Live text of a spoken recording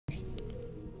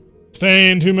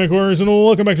Stay tuned, MechWarriors, and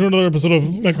welcome back to another episode of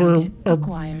MechWarriors, or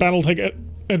BattleTech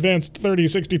Advanced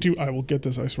 3062. I will get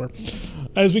this, I swear.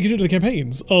 As we continue the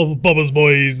campaigns of Bubba's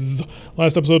Boyz.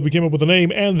 Last episode, we came up with a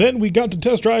name, and then we got to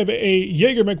test drive a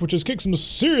Jaeger mech, which has kicked some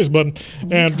serious butt.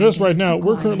 And just right now,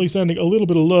 we're currently sending a little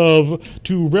bit of love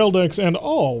to Reldex and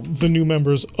all the new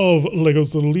members of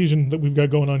Lego's Little Legion that we've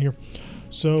got going on here.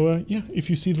 So, yeah,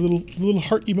 if you see the little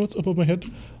heart emotes above my head,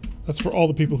 that's for all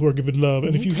the people who are giving love.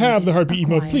 And if you have the heartbeat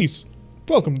emote, please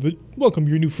welcome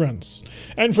your new friends.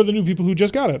 And for the new people who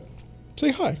just got it,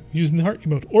 say hi using the heart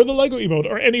emote or the Lego emote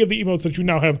or any of the emotes that you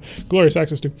now have glorious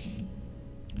access to.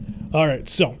 All right,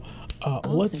 so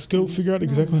let's go figure out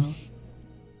exactly.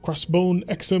 Crossbone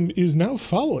XM is now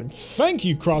following. Thank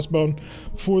you, Crossbone,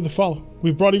 for the follow.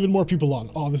 We've brought even more people on.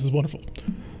 Oh, this is wonderful.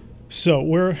 So,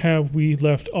 where have we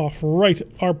left off? Right,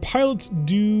 our pilots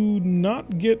do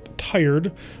not get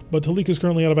tired, but Talik is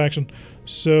currently out of action.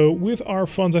 So, with our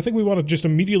funds, I think we want to just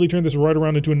immediately turn this right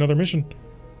around into another mission.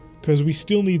 Because we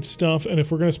still need stuff, and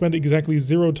if we're going to spend exactly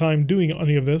 0 time doing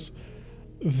any of this,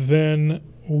 then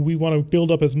we want to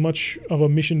build up as much of a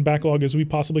mission backlog as we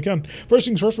possibly can. First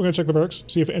things first, we're going to check the barracks,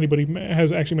 see if anybody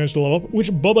has actually managed to level up,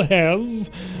 which Bubba has.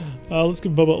 Let's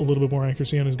give Bubba a little bit more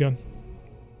accuracy on his gun.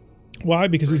 Why?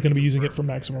 Because he's going to be using it for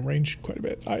maximum range quite a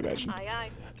bit, I imagine. Aye, aye.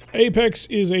 Apex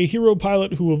is a hero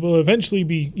pilot who will eventually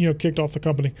be, kicked off the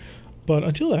company. But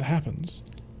until that happens,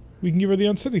 we can give her the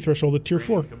unsteady threshold at tier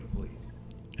 4.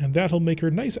 And that'll make her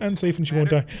nice and safe and she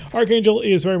won't die. Archangel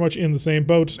is very much in the same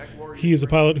boat. He is a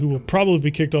pilot who will probably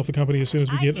be kicked off the company as soon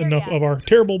as we get enough of our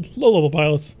terrible low-level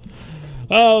pilots.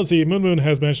 Let's see. Moon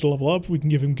has managed to level up. We can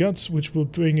give him guts, which will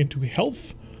bring into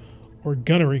health or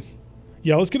gunnery.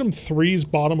 Yeah, let's get him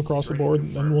 3s bottom across the board, and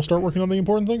then we'll start working on the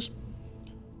important things.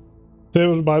 They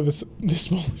would buy this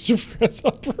small suppress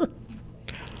upper.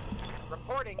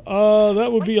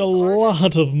 That would be a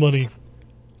lot of money.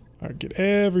 Alright, get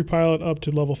every pilot up to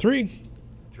level 3,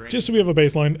 just so we have a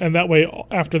baseline, and that way,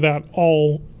 after that,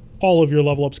 all of your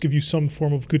level ups give you some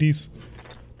form of goodies.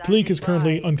 Talik is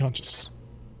currently unconscious.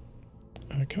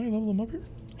 Can I level him up here?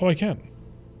 Oh, I can.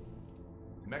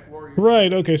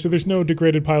 Right, okay, so there's no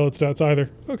degraded pilot stats either.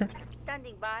 Okay.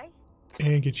 Standing by.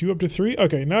 And get you up to 3.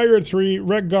 Okay, now you're at 3.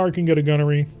 Reggar can get a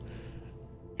gunnery.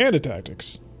 And a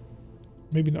tactics.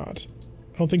 Maybe not.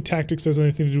 I don't think tactics has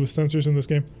anything to do with sensors in this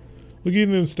game. We'll give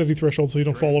you the steady threshold so you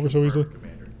don't fall over so easily.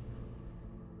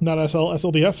 Not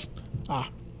SLDF? Ah.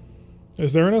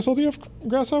 Is there an SLDF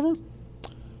Grasshopper?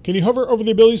 Can you hover over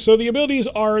the abilities? So the abilities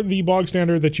are the bog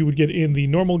standard that you would get in the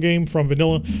normal game from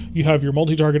vanilla. You have your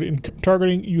multi-target in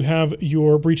targeting. You have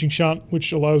your breaching shot,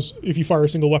 which allows, if you fire a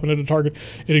single weapon at a target,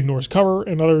 it ignores cover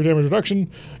and other damage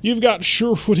reduction. You've got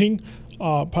sure footing.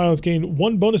 Pilots gain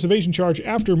 1 bonus evasion charge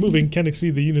after moving, can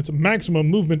exceed the unit's maximum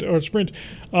movement or sprint.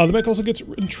 The mech also gets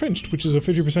entrenched, which is a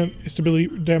 50%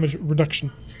 stability damage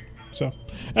reduction. So,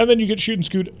 and then you get shoot and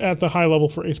scoot at the high level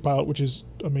for ace pilot, which is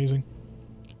amazing.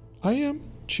 I am.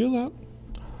 Chill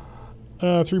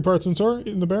out. 3 parts and sore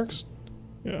in the barracks.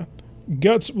 Yeah.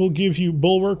 Guts will give you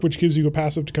bulwark, which gives you a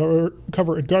passive to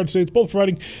cover and guard states, both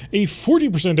providing a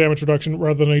 40% damage reduction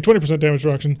rather than a 20% damage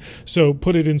reduction. So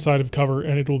put it inside of cover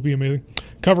and it will be amazing.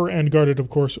 Cover and guarded, of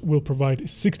course, will provide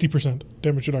 60%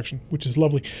 damage reduction, which is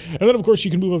lovely. And then, of course, you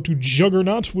can move up to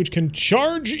Juggernaut, which can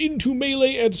charge into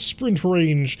melee at sprint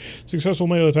range. Successful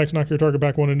melee attacks knock your target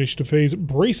back 1 initiative phase,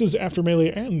 braces after melee,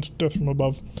 and death from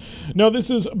above. Now, this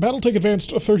is BattleTech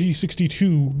Advanced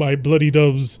 3062 by Bloody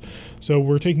Doves. So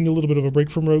we're taking a little bit of a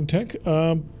break from Rogue Tech,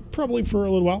 probably for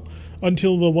a little while,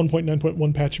 until the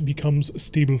 1.9.1 patch becomes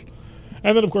stable.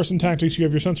 And then, of course, in tactics, you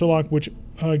have your sensor lock, which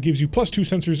gives you +2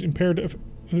 sensors impaired.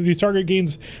 The target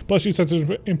gains +2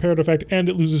 sensors impaired effect, and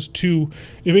it loses 2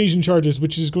 evasion charges,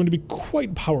 which is going to be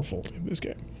quite powerful in this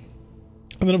game.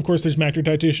 And then, of course, there's Master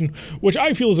Tactician, which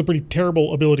I feel is a pretty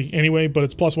terrible ability anyway, but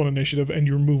it's +1 initiative, and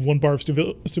you remove 1 bar of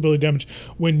stability damage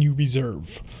when you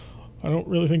reserve. I don't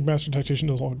really think Master Tactician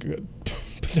does all good,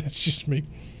 but that's just me.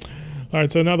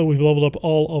 Alright, so now that we've leveled up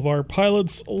all of our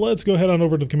pilots, let's go head on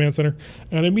over to the command center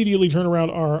and immediately turn around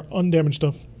our undamaged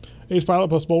stuff. Ace pilot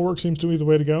plus bulwark seems to be the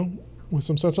way to go, with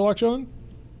some sensor lock on.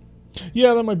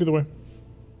 Yeah, that might be the way.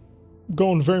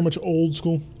 Going very much old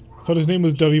school. Thought his name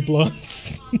was W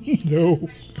Bloods. No.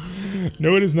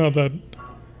 No, it is not that.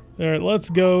 Alright, let's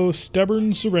go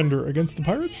Stubborn Surrender against the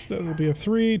pirates. That will be a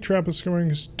 3. Trappist scoring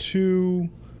is 2.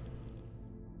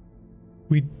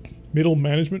 Middle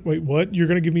management? Wait, what? You're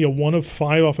gonna give me a 1 of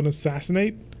 5 off an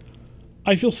assassinate?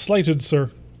 I feel slighted,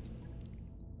 sir.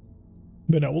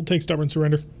 But no, we'll take Stubborn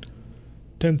Surrender.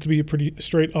 Tends to be a pretty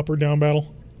straight up or down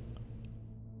battle.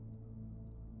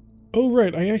 Oh,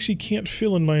 right. I actually can't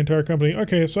fill in my entire company.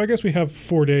 Okay, so I guess we have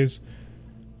 4 days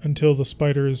until the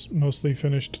spider is mostly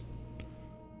finished.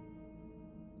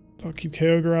 I'll keep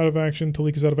Kyogre out of action.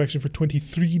 Talik is out of action for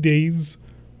 23 days.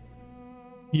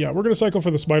 Yeah, we're going to cycle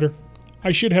for the spider.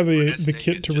 I should have the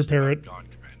kit to repair it.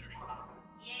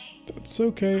 That's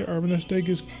okay. Our nest egg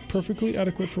is perfectly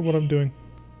adequate for what I'm doing.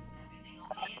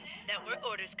 Network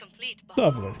orders complete, boss.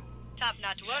 Lovely.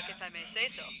 Top-notch work, if I may say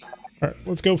so. Alright,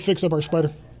 let's go fix up our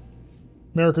spider.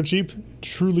 Marik are cheap.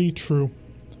 Truly true.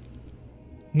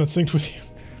 Not synced with you.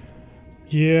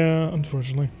 Yeah,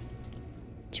 unfortunately.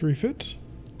 Let's refit.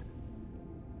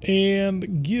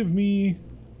 And give me...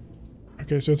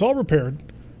 Okay, so it's all repaired.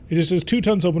 It just says 2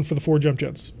 tons open for the 4 jump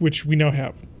jets, which we now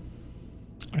have.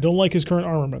 I don't like his current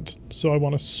armament, so I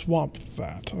want to swap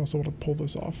that. I also want to pull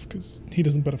this off, because he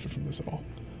doesn't benefit from this at all.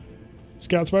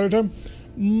 Scout spider time?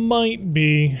 Might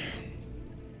be.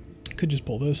 Could just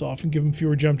pull this off and give him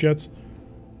fewer jump jets.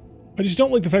 I just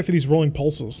don't like the fact that he's rolling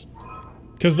pulses.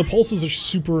 Because the pulses are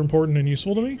super important and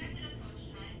useful to me.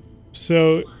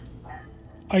 So,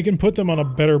 I can put them on a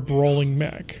better brawling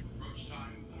mech.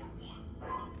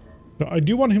 Now, I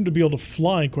do want him to be able to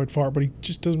fly quite far, but he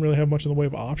just doesn't really have much in the way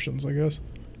of options, I guess.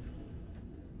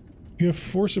 You have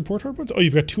 4 support hardpoints? Oh,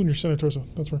 you've got 2 in your center torso.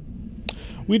 That's right.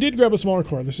 We did grab a smaller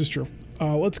core, this is true.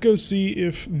 Let's go see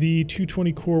if the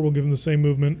 220 core will give him the same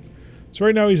movement. So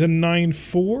right now he's a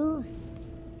 9-4.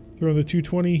 Throw the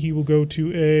 220, he will go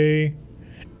to a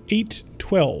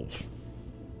 8-12.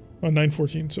 Oh,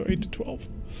 9-14, so 8-12.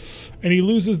 And he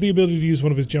loses the ability to use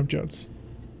one of his jump jets.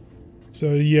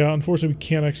 So yeah, unfortunately we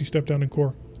can't actually step down in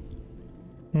core.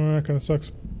 Oh, that kind of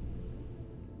sucks.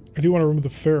 I do want to remove the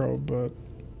Pharaoh, but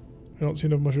I don't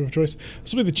seem to have much of a choice.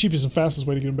 This will be the cheapest and fastest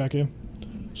way to get him back in.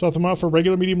 Swap them out for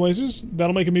regular medium lasers.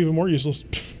 That'll make him even more useless.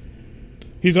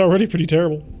 He's already pretty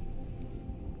terrible.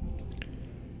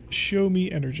 Show me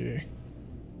energy.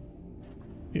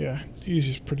 Yeah, he's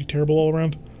just pretty terrible all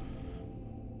around.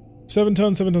 7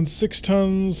 tons, 7 tons, 6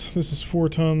 tons. This is 4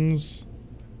 tons.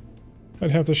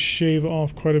 I'd have to shave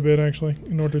off quite a bit, actually,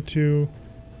 in order to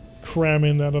cram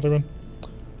in that other one.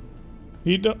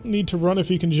 You don't need to run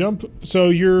if you can jump. So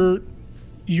your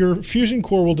fusion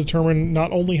core will determine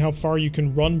not only how far you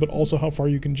can run, but also how far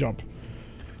you can jump.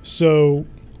 So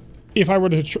if I were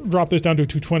to drop this down to a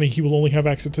 220, he will only have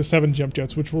access to 7 jump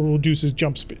jets, which will reduce his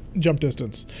jump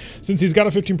distance. Since he's got a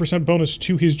 15% bonus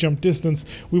to his jump distance,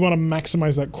 we want to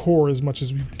maximize that core as much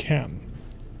as we can.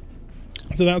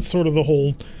 So that's sort of the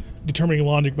whole determining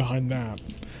logic behind that.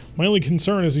 My only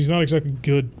concern is he's not exactly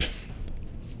good.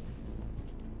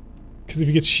 Because if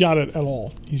he gets shot at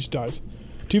all, he just dies.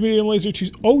 2 medium laser,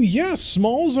 2... Oh yeah,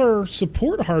 smalls are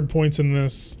support hardpoints in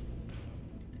this.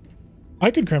 I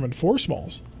could cram in 4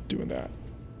 smalls doing that.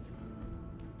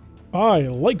 I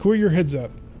like where your head's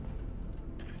at.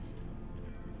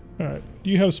 Alright,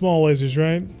 you have small lasers,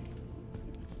 right?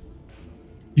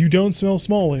 You don't sell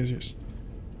small lasers.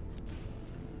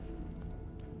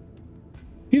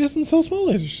 He doesn't sell small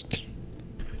lasers.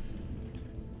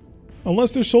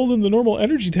 Unless they're sold in the normal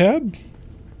energy tab.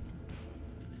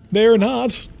 They're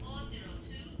not.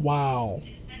 Wow.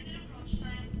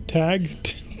 Tag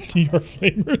TR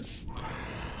flamers.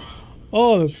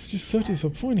 Oh, that's just so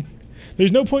disappointing.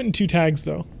 There's no point in 2 tags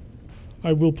though.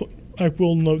 I will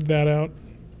note that out.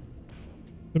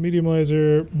 The medium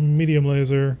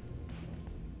laser.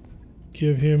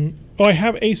 Give him... Oh, I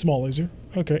have a small laser.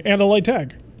 Okay, and a light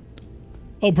tag.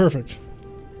 Oh, perfect.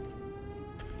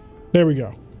 There we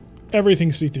go.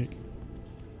 Everything's CT.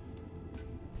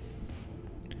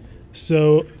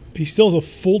 So, he still has a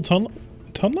full ton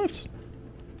left?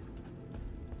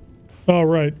 Oh,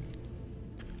 right.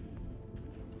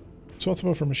 Swap them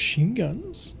out for machine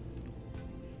guns?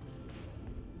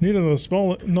 Need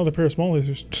another pair of small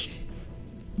lasers.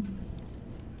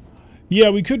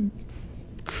 Yeah, we could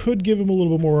give him a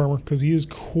little bit more armor, because he is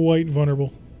quite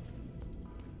vulnerable.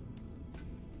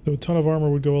 So a ton of armor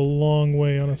would go a long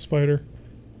way on a spider.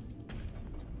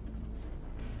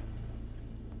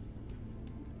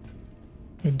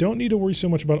 I don't need to worry so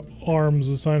much about arms,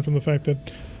 aside from the fact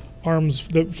that arms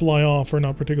that fly off are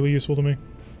not particularly useful to me.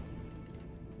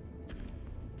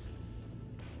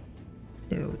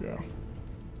 There we go.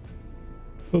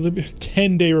 So there'll be a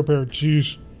 10-day repair.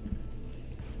 Jeez.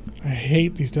 I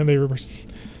hate these 10-day repairs.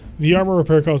 The armor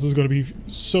repair cost is going to be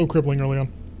so crippling early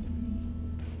on.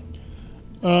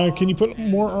 Can you put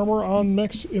more armor on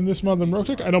mechs in this mod than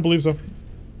BattleTech? I don't believe so.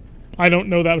 I don't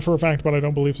know that for a fact, but I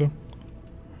don't believe so.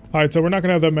 Alright, so we're not going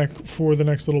to have that mech for the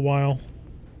next little while.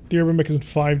 The urban mech is in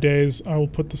 5 days. I will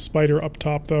put the spider up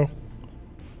top, though.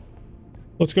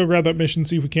 Let's go grab that mission,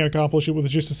 see if we can't accomplish it with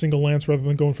just a single lance rather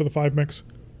than going for the 5 mechs.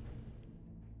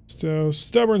 So,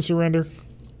 stubborn surrender.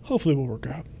 Hopefully will work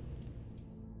out.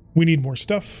 We need more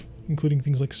stuff, including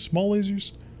things like small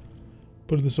lasers.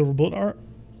 Put in the silver bullet art.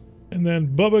 And then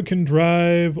Bubba can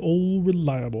drive old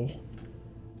reliable,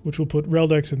 which will put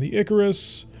Reldex in the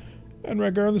Icarus and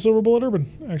Redgar in the silver bullet urban.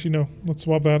 Actually, no. Let's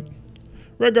swap that.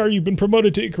 Redgar, you've been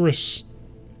promoted to Icarus.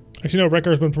 Actually, no.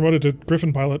 Redgar's been promoted to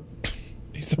Griffin pilot.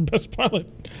 He's their best pilot,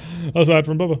 aside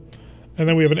from Bubba. And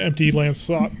then we have an empty Lance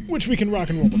slot, which we can rock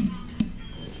and roll with.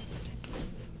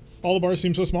 All the bars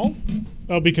seem so small?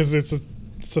 Oh, because it's a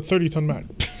 30-ton Mac.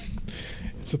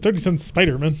 It's a 30-ton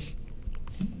spider, man.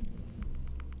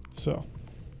 So,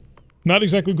 not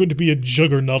exactly going to be a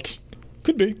juggernaut.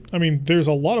 Could be. I mean, there's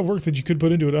a lot of work that you could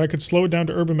put into it. I could slow it down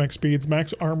to urban mech speeds,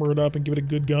 max armor it up, and give it a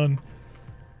good gun.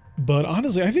 But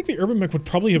honestly, I think the urban mech would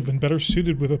probably have been better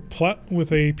suited with a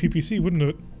PPC, wouldn't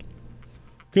it?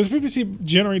 Because PPC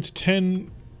generates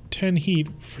 10 heat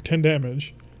for 10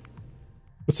 damage,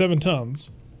 with 7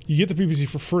 tons. You get the PPC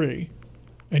for free,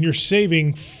 and you're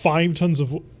saving 5 tons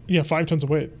of 5 tons of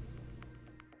weight.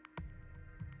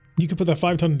 You could put that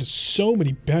 5 ton into so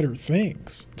many better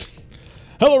things.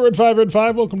 Hello,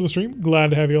 Red5, welcome to the stream.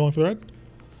 Glad to have you along for the ride.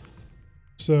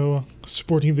 So,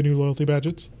 sporting the new loyalty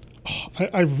badges. Oh,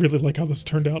 I really like how this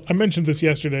turned out. I mentioned this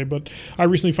yesterday, but I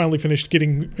recently finally finished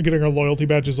getting our loyalty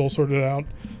badges all sorted out.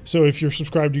 So if you're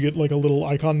subscribed, you get like a little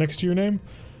icon next to your name.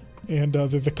 And they're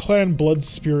the Clan Blood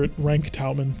Spirit rank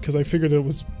Tauman, because I figured it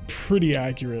was pretty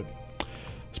accurate.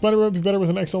 Spider would be better with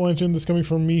an XL engine. This coming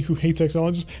from me who hates XL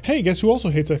engines. Hey, guess who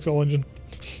also hates XL engine?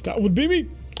 That would be me.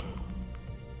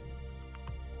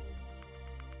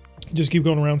 Just keep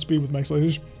going around speed with mech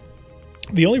lasers.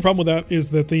 The only problem with that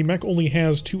is that the mech only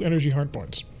has 2 energy hard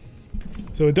points.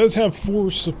 So it does have 4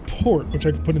 support, which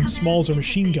I could put in smalls or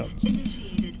machine guns.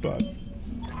 But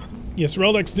yes,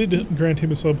 Reldex did grant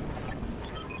him a sub.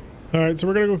 Alright, so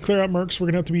we're gonna go clear out mercs. We're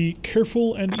gonna have to be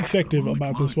careful and effective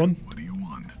about this one.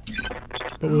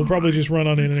 But we'll probably just run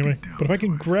on in anyway. But if I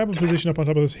can grab a position up on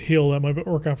top of this hill, that might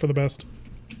work out for the best.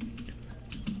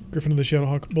 Griffin and the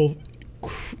Shadowhawk, both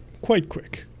quite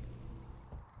quick.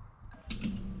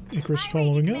 Icarus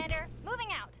following up. I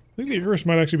think the Icarus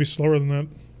might actually be slower than that.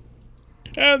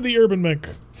 And the urban mech,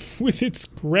 with its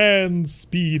grand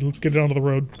speed. Let's get it onto the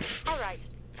road. Alright.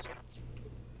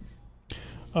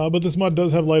 But this mod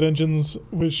does have light engines,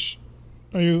 which...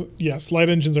 yes, light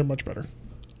engines are much better.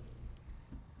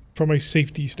 From a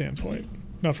safety standpoint,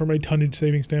 not from a tonnage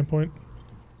saving standpoint.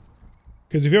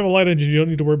 Because if you have a light engine, you don't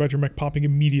need to worry about your mech popping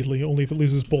immediately, only if it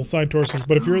loses both side torsos.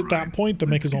 But if you're at that point, the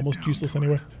mech is almost useless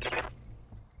anyway.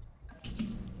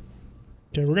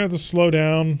 Okay, we're gonna have to slow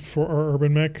down for our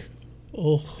urban mech.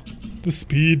 Ugh, the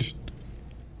speed.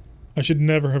 I should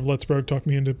never have let Sprout talk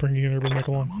me into bringing an urban mech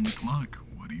along. On the clock.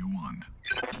 What do you want?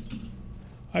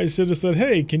 I should have said,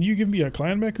 hey, can you give me a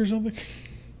clan mech or something?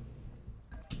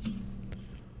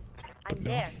 But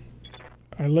no.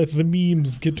 I let the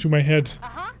memes get to my head.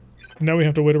 Now we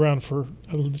have to wait around for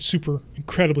a super,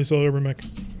 incredibly slow urban mech.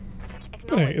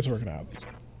 But hey, it's working out.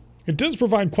 It does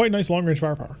provide quite nice long-range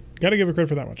firepower. Gotta give it credit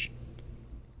for that much.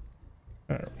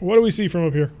 Alright, what do we see from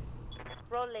up here?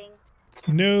 Rolling.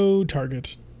 No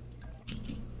target.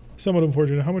 Somewhat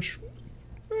unfortunate. How much?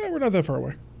 We're not that far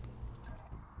away.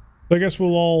 I guess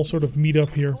we'll all sort of meet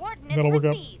up here. That'll work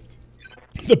out.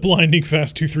 The blinding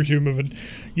fast 232 movement.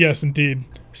 Yes, indeed.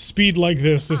 Speed like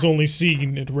this is only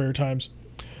seen at rare times.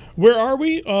 Where are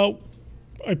we?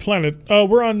 A planet.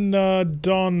 We're on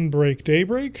Dawnbreak.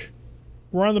 Daybreak?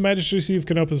 We're on the Magistracy of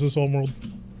Canopus' homeworld.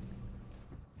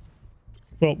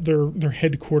 Well, their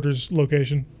headquarters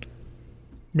location.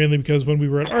 Mainly because when we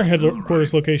were at our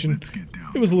headquarters location,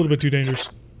 it was a little bit too dangerous.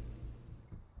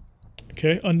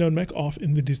 Okay, unknown mech off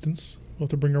in the distance. We'll have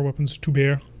to bring our weapons to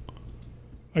bear.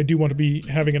 I do want to be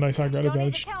having a nice high ground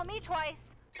advantage.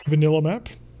 Vanilla map.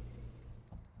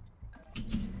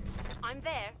 I'm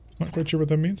there. Not quite sure what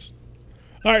that means.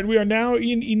 Alright, we are now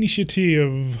in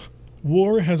initiative.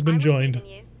 War has been joined.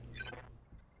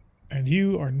 And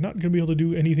you are not going to be able to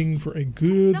do anything for a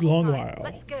good long while.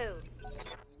 Let's go.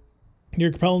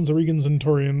 Near Capellans, Aregans, and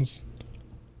Torians.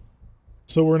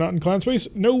 So we're not in clan space?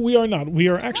 No, we are not. We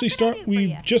are actually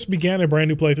we just began a brand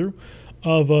new playthrough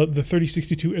of the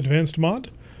 3062 Advanced mod,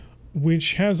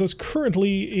 which has us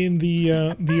currently in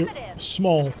the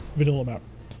small vanilla map.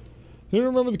 Then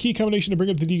remember the key combination to bring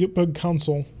up the debug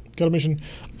console. Got a mission.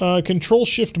 Control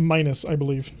Shift minus, I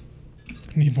believe.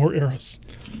 Need more arrows.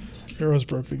 Arrows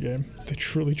broke the game. They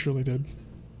truly, truly did.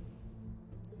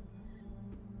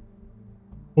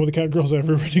 Oh, the cat girls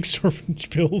everywhere extortion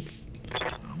pills.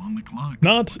 I'm on the clock.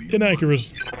 Not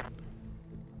inaccurate.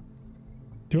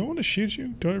 Do I want to shoot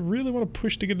you? Do I really want to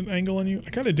push to get an angle on you? I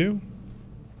kind of do.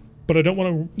 But I don't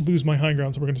want to lose my high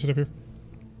ground, so we're going to sit up here.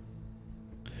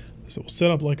 So we'll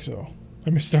set up like so.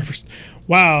 I missed Starburst.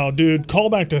 Wow, dude. Call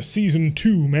back to Season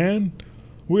 2, man.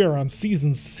 We are on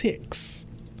Season 6.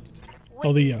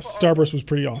 Oh, the Starburst was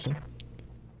pretty awesome.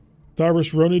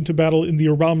 Starburst rode into battle in the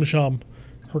Aramsham,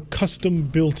 her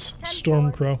custom-built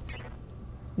Stormcrow.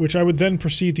 Which I would then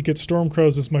proceed to get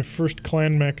Stormcrows as my first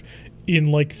clan mech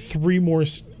in like 3 more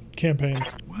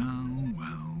campaigns. Well.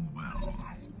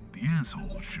 The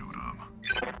assholes showed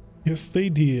up. Yes, they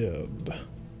did.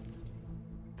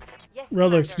 Yes,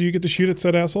 Relics, do you get to shoot at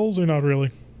said assholes or not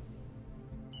really?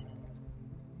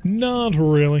 Not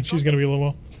really. She's gonna be a little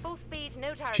while. full speed,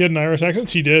 no target. She had an Irish accent?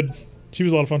 She did. She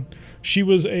was a lot of fun. She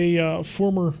was a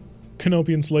former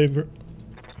Canopian slave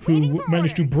who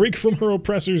managed to break from her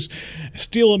oppressors,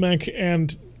 steal a mech,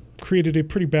 and created a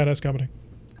pretty badass comedy.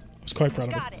 I was quite proud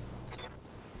of Got it. it.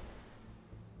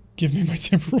 Give me my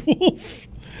Timberwolf.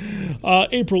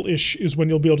 April-ish is when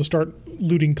you'll be able to start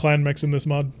looting clan mechs in this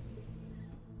mod.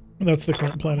 That's the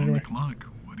current plan anyway. Clock.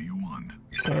 What do you want?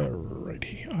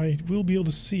 Alrighty. I will be able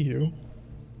to see you.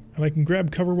 And I can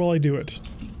grab cover while I do it.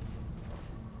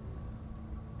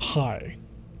 Hi.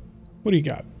 What do you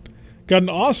got? Got an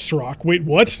Ostrock. Wait,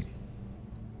 what?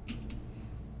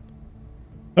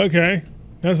 Okay.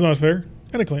 That's not fair.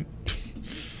 And a Clint.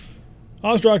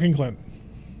 Ostrock and Clint.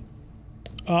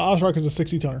 Ostrock is a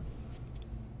 60-tonner.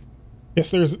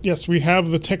 Yes, we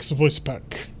have the text voice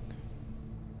pack.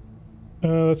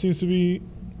 That seems to be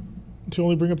to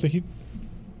only bring up the heat.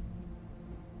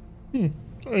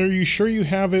 Are you sure you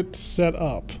have it set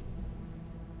up?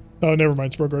 Oh, never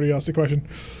mind. Sprog already asked the question.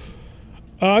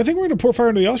 I think we're going to pour fire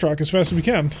into the Ostrock as fast as we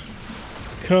can.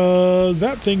 Because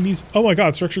that thing needs... Oh my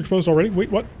god, structure exposed already?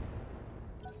 Wait, what?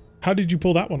 How did you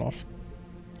pull that one off?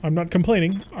 I'm not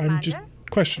complaining. I'm just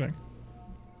questioning.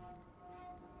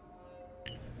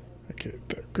 Okay,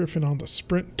 the Griffin on the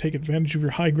sprint. Take advantage of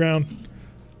your high ground.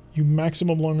 You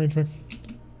maximum long range man.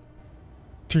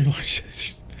 3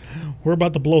 launches. We're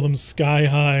about to blow them sky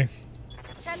high.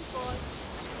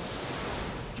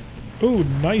 Ooh,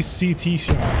 nice CT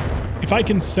shot. If I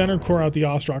can center core out the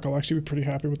Ostrock, I'll actually be pretty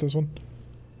happy with this one.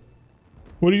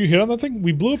 What did you hit on that thing?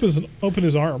 We blew up open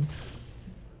his arm.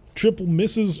 Triple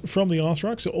misses from the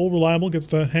Ostrock, so Old Reliable gets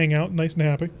to hang out nice and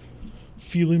happy.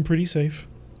 Feeling pretty safe.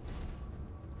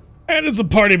 And it's a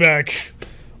party back!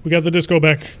 We got the disco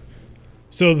back.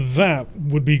 So that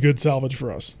would be good salvage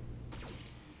for us.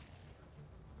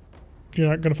 You're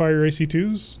not going to fire your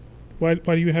AC-2s? Why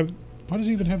do you have... Why does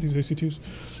he even have these AC-2s?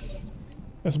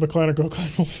 As a clan or go clan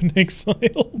wolf in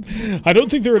exile. I don't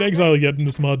think they're in exile yet in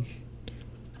this mod.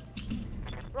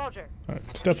 Roger.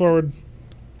 Alright, step forward.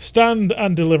 Stand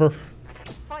and deliver.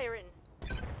 Fire in.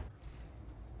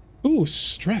 Ooh,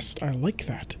 stressed. I like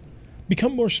that.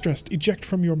 Become more stressed. Eject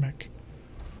from your mech.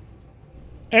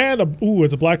 And ooh,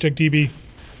 it's a blackjack DB.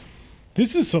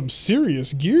 This is some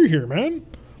serious gear here, man.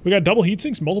 We got double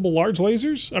heatsinks, multiple large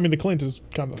lasers. I mean, the Clint is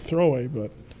kind of a throwaway, but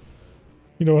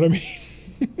you know what I mean.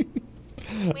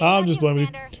 I'm just blaming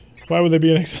you. Why would they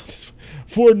be in exile this way?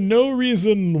 For no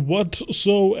reason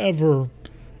whatsoever.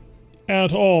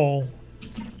 At all.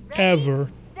 Ever.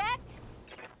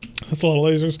 That's a lot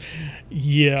of lasers.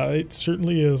 Yeah, it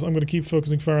certainly is. I'm going to keep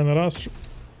focusing fire on that Ostrock.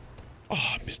 Oh,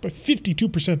 I missed by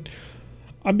 52%.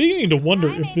 I'm beginning to wonder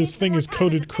if this thing is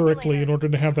coded correctly in order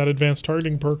to have that advanced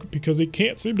targeting perk, because it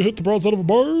can't seem to hit the broadside of a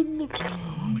barn.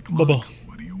 Bubba.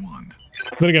 What do you want?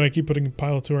 Then again, I keep putting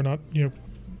pilots who are not, you know,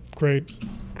 great.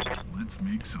 Let's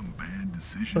make some bad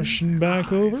decisions. Rushing at back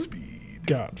high over. speed.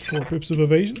 Got 4 pips of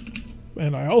evasion.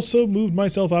 And I also moved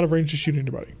myself out of range to shoot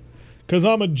anybody. Because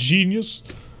I'm a genius.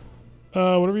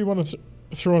 Whatever you want to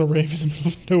throw in a rave in the middle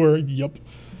of nowhere, yup.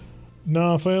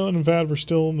 Nah, Phelan and Vad, we're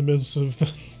still in the midst of the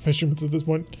measurements at this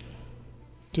point.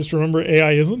 Just remember,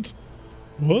 AI isn't.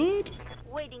 What?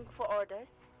 Waiting for orders.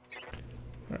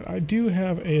 Alright, I do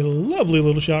have a lovely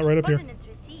little shot right up here. Ordnance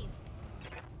received.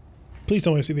 Please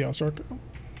tell me I see the Ostrock.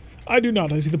 I do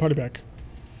not. I see the party back.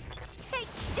 Take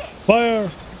this. Fire!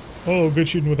 Oh, good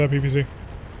shooting with that PPC.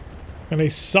 And a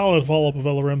solid follow-up of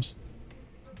LRMs.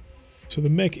 So the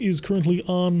mech is currently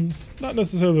on, not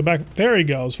necessarily the back. There he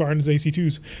goes, firing his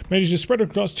AC-2s. Managed to spread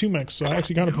across 2 mechs, so I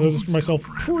actually kind of positioned myself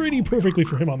pretty perfectly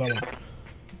for him on that one.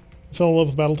 I fell in love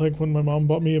with BattleTech when my mom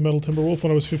bought me a metal Timberwolf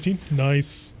when I was 15.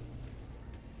 Nice.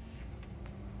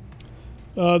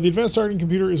 The advanced targeting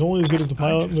computer is only as good as the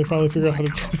pilot, and they finally figure out how to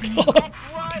turn it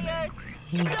off.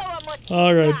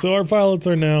 Alright, so our pilots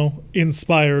are now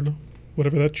inspired,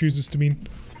 whatever that chooses to mean.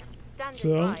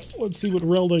 So, let's see what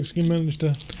Reldex can manage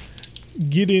to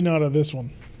get in out of this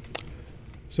one.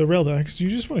 So Reldex, do you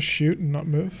just want to shoot and not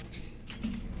move?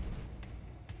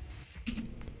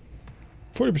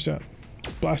 40%.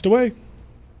 Blast away.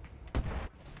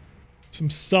 Some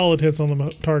solid hits on the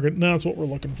target. That's what we're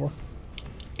looking for.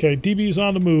 Okay, DB's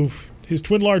on the move. His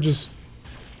twin larges.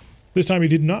 This time he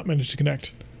did not manage to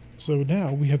connect. So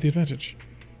now we have the advantage.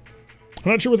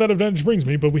 I'm not sure what that advantage brings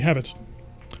me, but we have it.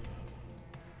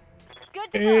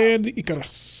 And the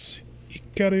Icarus.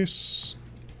 Icarus.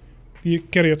 The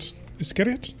Iscariot.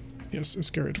 Iscariot? Yes,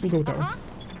 Iscariot. We'll go with that one.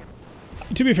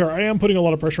 To be fair, I am putting a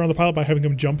lot of pressure on the pilot by having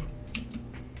him jump.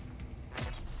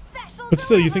 But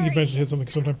still, you think he'd manage to hit something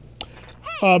sometime.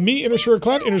 Me, Inner Sphere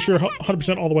Cloud, Inner Sphere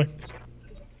 100% all the way.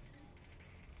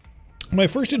 My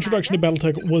first introduction to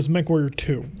BattleTech was MechWarrior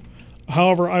 2.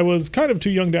 However, I was kind of too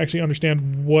young to actually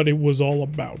understand what it was all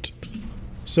about.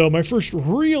 So my first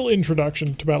real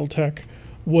introduction to BattleTech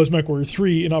was MechWarrior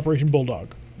 3 in Operation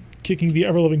Bulldog, kicking the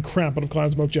ever-loving crap out of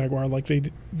Clan Smoke Jaguar like they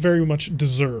very much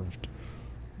deserved.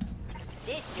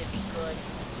 This should be good.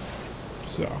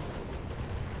 So,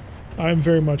 I'm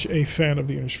very much a fan of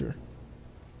the Inner Sphere.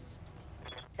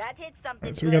 That hit something.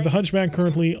 Alright, so we got the Hunchback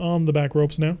currently on the back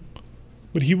ropes now.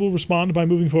 But he will respond by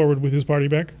moving forward with his party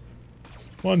back.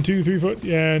 1, 2, 3 foot,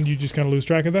 and you just kind of lose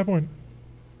track at that point.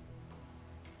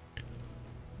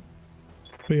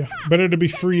 But yeah, better to be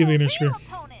free in the Inner Sphere.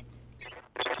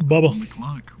 Bubba. The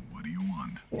clock. What do you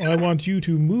want? I want you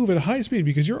to move at high speed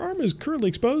because your arm is currently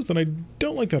exposed and I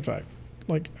don't like that fact.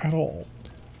 Like, at all.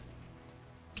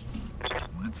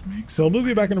 Let's make So I'll some move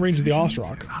you back in range of the decisions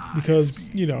Ostrock at high because,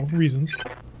 speed. you know, reasons.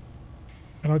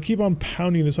 And I'll keep on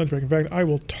pounding this Hunchback. In fact, I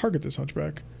will target this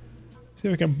Hunchback. See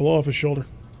if I can blow off his shoulder.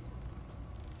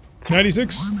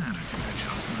 96. One attitude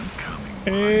adjustment coming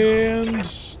And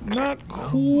not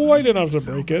quite enough to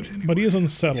break it, but he is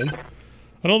unsettled.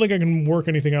 I don't think I can work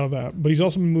anything out of that, but he's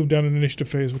also been moved down in initiative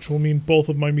phase, which will mean both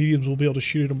of my mediums will be able to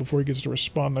shoot at him before he gets to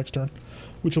respond next turn,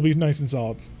 which will be nice and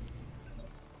solid.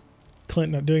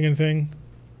 Clint not doing anything.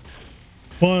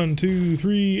 1, 2,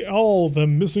 3, all of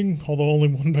them missing, although only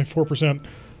one by 4%.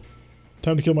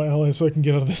 Time to kill my ally so I can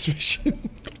get out of this mission.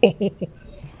 Oh,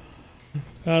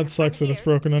 that sucks that it's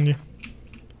broken on you.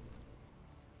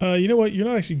 You know what? You're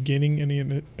not actually gaining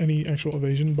any actual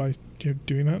evasion by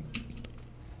doing that.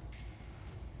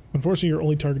 Unfortunately, your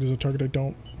only target is a target I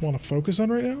don't want to focus on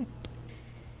right now.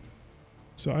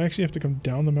 So I actually have to come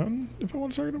down the mountain if I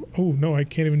want to target him. Oh, no, I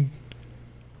can't even...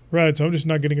 Right, so I'm just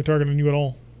not getting a target on you at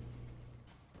all.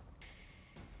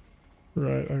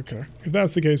 Right, okay. If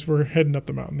that's the case, we're heading up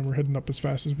the mountain, and we're heading up as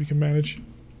fast as we can manage.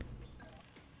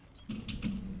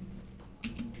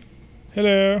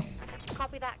 Hello.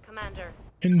 Copy that, Commander.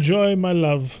 Enjoy my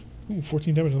love. Ooh,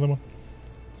 14 damage on that one.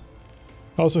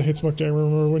 Also hit Smoke Jaguar,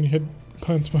 remember when you hit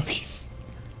Clan Smokies.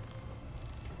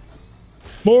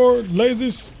 More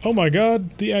lasers. Oh my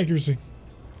god, the accuracy.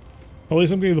 At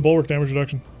least I'm getting the bulwark damage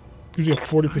reduction. Gives you a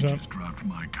 40%. I just dropped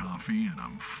my coffee and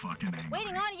I'm fucking angry.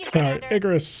 Waiting on you, Alright, Commander.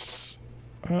 Icarus.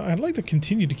 I'd like to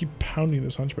continue to keep pounding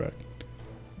this Hunchback.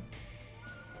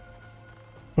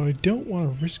 But I don't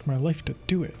want to risk my life to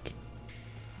do it.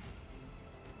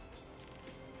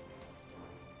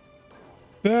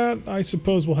 That, I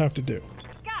suppose, we'll have to do.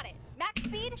 Got it. Max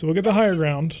speed. So we'll get the higher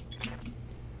ground.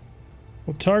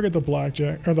 We'll target the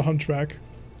Blackjack, or the Hunchback.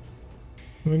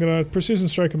 And I'm gonna precision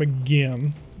strike him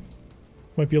again.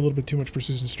 Might be a little bit too much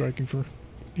precision striking for,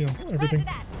 you know, everything. Roger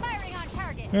that. Firing on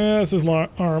target. This is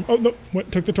arm. Oh, no,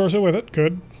 took the torso with it.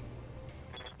 Good.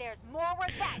 There's more where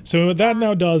that. So what that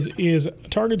now does is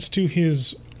targets to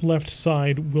his left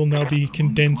side will now be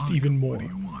condensed even more. What do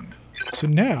you want? So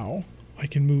now I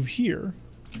can move here,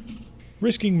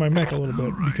 risking my mech a little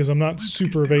bit because I'm not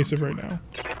super evasive right now,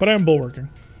 but I am bulwarking.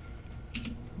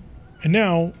 And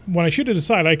now, when I shoot at his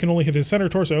side, I can only hit his center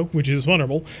torso, which is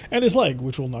vulnerable, and his leg,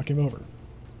 which will knock him over.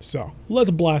 So,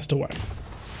 let's blast away.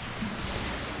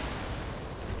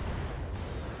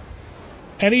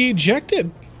 And he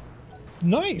ejected.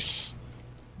 Nice.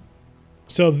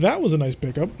 So that was a nice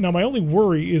pickup. Now my only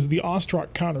worry is the Ostrock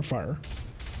counterfire.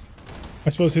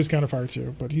 I suppose his counterfire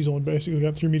too, but he's only basically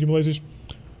got 3 medium lasers.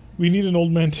 We need an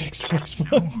old man takes first You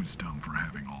know one. who's dumb for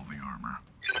having all the armor?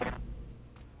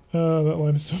 That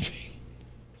line is so big.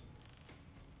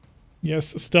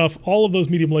 Yes, stuff. All of those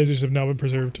medium lasers have now been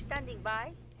preserved. Standing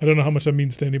by. I don't know how much that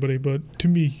means to anybody, but to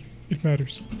me, it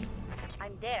matters.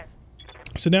 I'm there.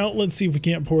 So now let's see if we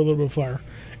can't pour a little bit of fire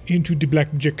into the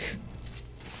Blackjack.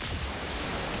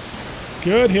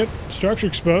 Good hit. Structure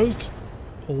exposed.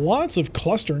 Lots of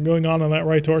clustering going on that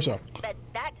right torso. Bet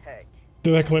that hurt.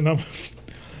 Did that Clint not move?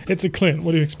 It's a Clint.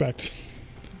 What do you expect?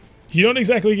 You don't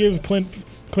exactly give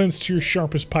Clints to your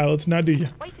sharpest pilots, now do you?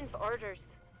 Waiting for orders.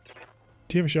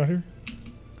 Do you have a shot here?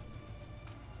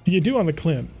 You do on the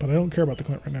Clint, but I don't care about the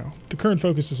Clint right now. The current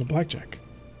focus is a Blackjack.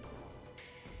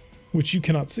 which you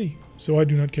cannot see, so I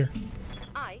do not care.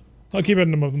 I I'll keep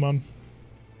ending them on.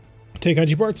 Take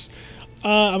IG parts.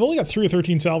 I've only got 3 or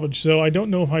 13 salvage, so I don't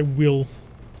know if I will.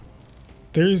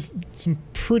 There's some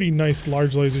pretty nice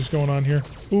large lasers going on here.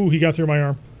 Ooh, he got through my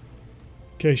arm.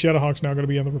 Okay, Shadowhawk's now going to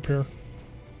be on the repair.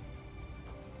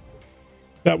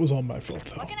 That was all my fault,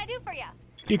 though. what can I do for you?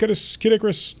 Icarus, Kid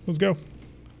Icarus, let's go.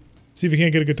 See if we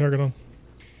can't get a good target on.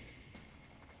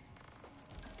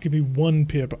 Give me 1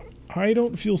 pip. I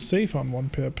don't feel safe on 1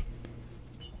 pip.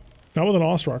 Not with an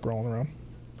Osrock rolling around.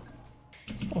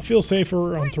 I'll feel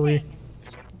safer on 3.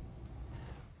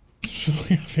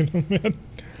 Man.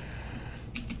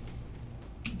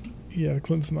 Yeah,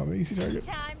 Clint's not an easy target.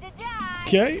 Time to die.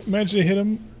 Okay, managed to hit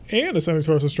him and a Sonic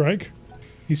Torso strike.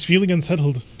 He's feeling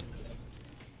unsettled.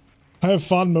 I have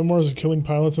fond memoirs of killing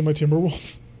pilots in my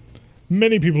Timberwolf.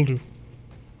 Many people do.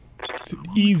 It's an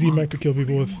easy mech to kill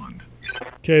people with.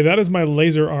 Okay, that is my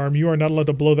laser arm. You are not allowed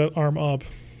to blow that arm up.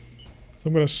 So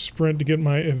I'm going to sprint to get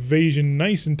my evasion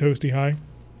nice and toasty high.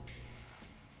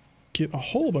 Get a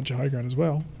whole bunch of high ground as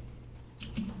well.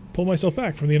 Pull myself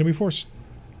back from the enemy force.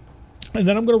 And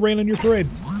then I'm going to rain on your parade.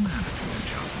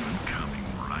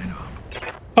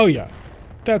 Oh yeah,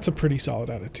 that's a pretty solid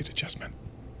attitude adjustment.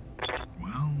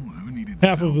 Well, who needed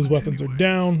Half of his salvage weapons are anyways?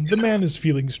 down. The man is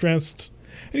feeling stressed.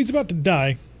 And he's about to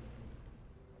die.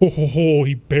 Oh, ho, ho,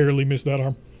 he barely missed that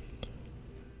arm.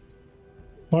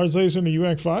 Large laser in a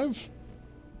UAC 5?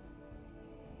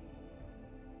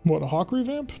 What, a Hawk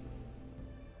revamp?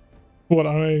 What,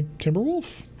 on a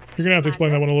Timberwolf? You're gonna have to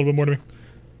explain that one a little bit more to me.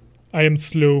 I am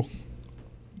slow.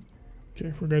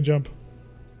 Okay, we're gonna jump.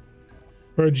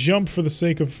 We're gonna jump for the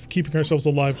sake of keeping ourselves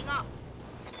alive.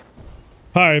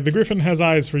 Hi, the Griffin has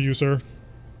eyes for you, sir.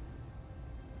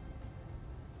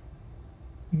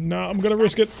 No, I'm gonna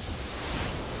risk it.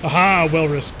 Aha, well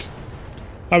risked.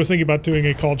 I was thinking about doing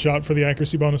a called shot for the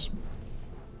accuracy bonus.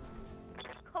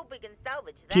 Hope we can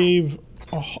salvage that. Gave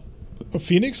a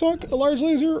Phoenix Hawk a large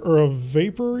laser, or a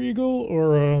Vapor Eagle,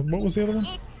 or a, what was the other one?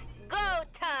 It's go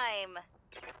time.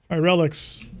 Alright,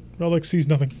 Relics. Relics sees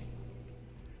nothing.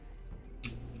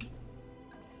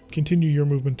 Continue your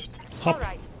movement. Hop. All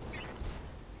right.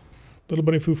 Little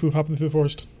bunny foo-foo hopping through the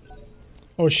forest.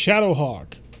 Oh,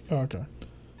 Shadowhawk. Oh, okay.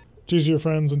 Choose your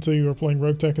friends until you are playing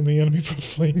Rogue Tech and the enemy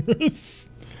flamers.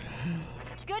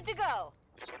 Good to go.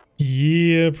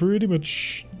 Yeah, pretty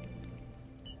much.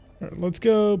 Alright, let's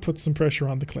go put some pressure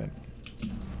on the Clint.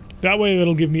 That way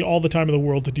that'll give me all the time in the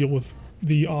world to deal with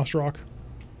the Osrock.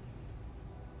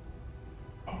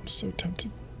 Oh, I'm so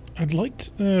tempted. I'd like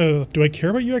to, do I care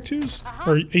about UAC2s?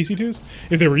 Or AC2s?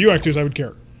 If they were UAC2s, I would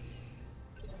care.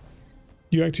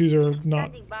 UAC2s are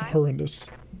not horrendous.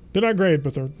 They're not great,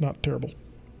 but they're not terrible.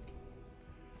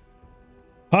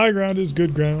 High ground is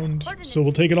good ground, so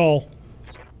we'll take it all.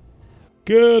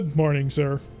 Good morning,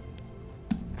 sir.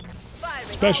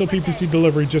 Special PPC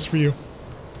delivery just for you.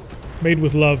 Made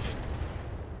with love.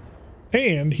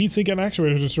 And heatsink and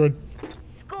actuator destroyed.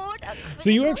 So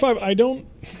the UX 5, I don't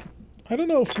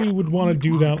know if we would want to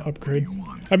do that upgrade.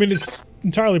 I mean, it's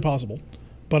entirely possible,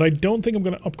 but I don't think I'm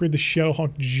going to upgrade the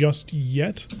Shadowhawk just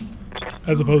yet,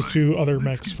 as opposed to other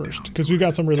mechs first, because we've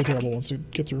got some really terrible ones to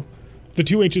get through. The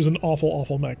 2H is an awful,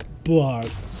 awful mech, but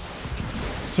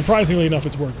surprisingly enough,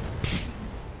 it's working.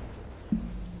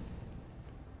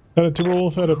 Had a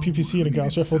Timberwolf, had a PPC, and a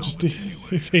Gauss rifle, just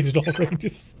evaded all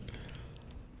ranges.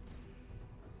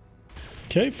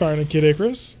 Okay, firing at Kid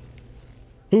Icarus.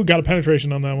 Ooh, got a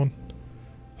penetration on that one.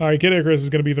 Alright, Kid Icarus is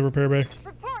going to be the repair bay.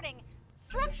 Reporting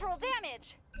structural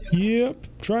damage. Yep,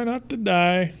 try not to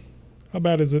die. How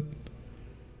bad is it?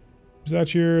 Is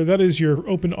that your... That is your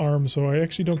open arm, so I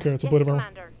actually don't care. It's a blade of armor.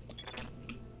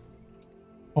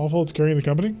 Awful, it's carrying the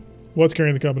company? What's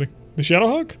carrying the company? The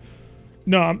Shadowhawk?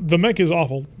 No, the mech is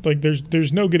awful. Like,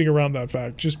 there's no getting around that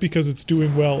fact. Just because it's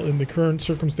doing well in the current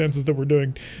circumstances that we're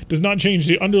doing does not change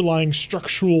the underlying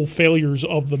structural failures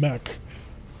of the mech.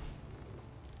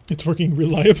 It's working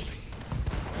reliably.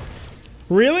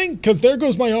 Really? Because there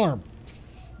goes my arm.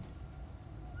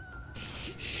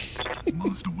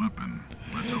 Lost a weapon.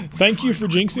 Let's hope we Thank you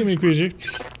find for a jinxing me, replacement.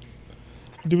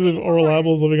 QG. Do you believe Oral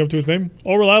Apple is living up to its name?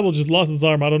 Oral Apple just lost its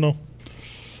arm. I don't know.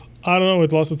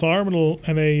 It lost its arm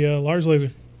and a large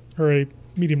laser. Or a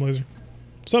medium laser.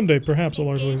 Someday, perhaps a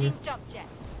large laser.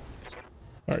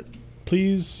 Alright.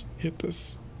 Please hit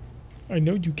this. I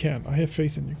know you can. I have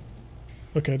faith in you.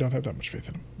 Okay, I don't have that much faith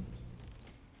in him.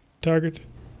 Target.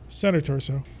 Center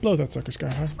torso. Blow that sucker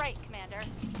sky high. Right, Commander.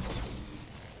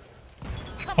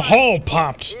 A hole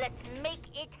popped! Let's make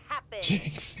it happen.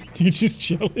 Jinx, you're just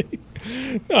chilling.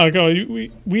 No, go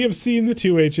on. We have seen the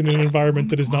 2H in an environment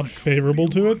that is not favorable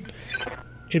to it.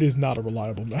 It is not a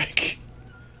reliable mech.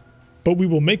 But we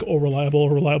will make a reliable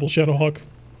Shadowhawk.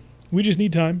 We just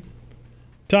need time.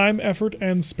 Time, effort,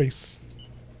 and space.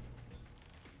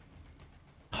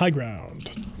 High ground.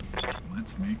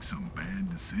 Let's make some bad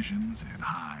decisions at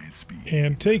high speed.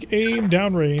 And take aim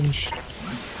downrange.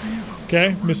 Let's see if I'm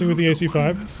Okay, smart missing with the enough to AC5.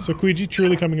 line this So up. Queegee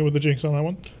truly coming in with the jinx on that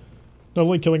one. Not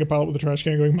only killing a pilot with a trash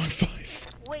can going Mach 5.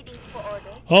 Waiting for orders.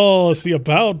 Oh, see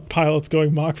about pilots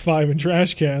going Mach 5 in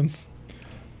trash cans.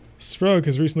 Sprog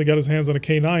has recently got his hands on a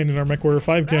K9 in our MechWarrior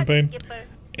 5 campaign. Skipper.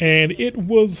 And it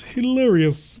was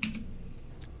hilarious.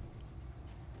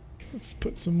 Let's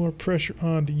put some more pressure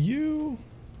onto you.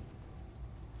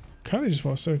 Kind of just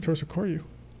want to send a torso core you.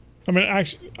 I mean,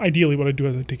 actually, ideally what I do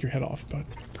is I take your head off, but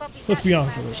Copy let's that, be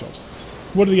honest with Commander. ourselves.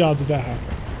 What are the odds of that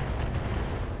happening?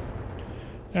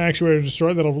 Actuator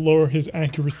destroyed, that'll lower his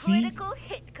accuracy. Critical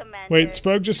hit, Commander. Wait,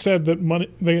 Sprog just said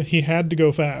that he had to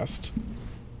go fast.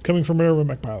 It's coming from an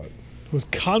mech pilot who has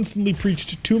constantly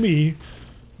preached to me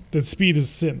that speed is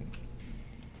sin.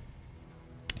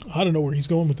 I don't know where he's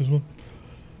going with this one.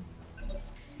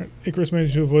 Right, Icarus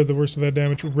managed to avoid the worst of that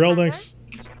damage. Reldex.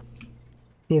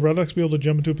 Will Reldex be able to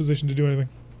jump into a position to do anything?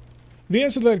 The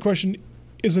answer to that question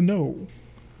is a no.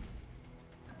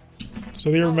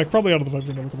 So the air mech probably out of the fight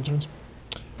for another couple turns.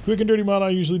 Quick and dirty mod I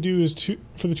usually do is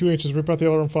for the 2H's, rip out the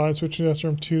LRM 5, switch to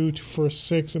SRM 2 for a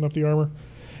 6 and up the armor.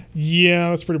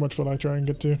 Yeah, that's pretty much what I try and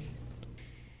get to.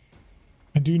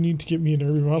 I do need to get me an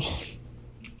Irby model.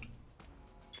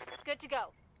 Good to go.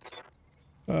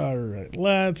 Alright,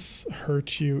 let's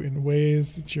hurt you in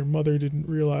ways that your mother didn't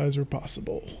realize were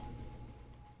possible.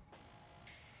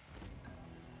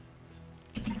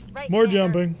 Right, More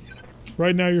Commander. jumping.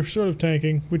 Right now you're sort of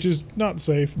tanking, which is not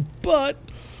safe, but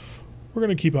we're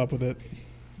going to keep up with it.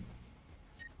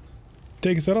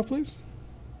 Take a set off, please.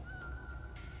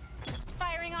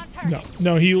 Firing on target.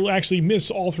 No, he'll actually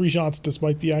miss all 3 shots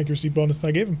despite the accuracy bonus that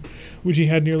I gave him, which he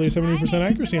had nearly a 70%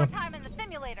 accuracy More on. time in the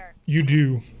simulator. You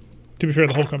do. To be fair,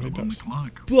 the whole company On the does.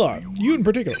 clock. But you in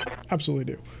particular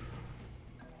absolutely do.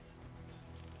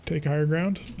 Take higher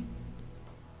ground.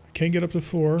 I can get up to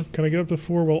 4. Can I get up to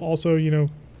 4 while also, you know,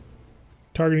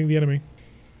 targeting the enemy?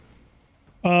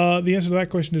 The answer to that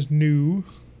question is no.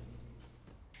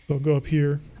 So I'll go up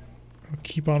here. I'll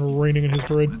keep on raining in his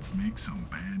parade. Let's make some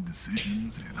bad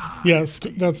decisions at high Yes,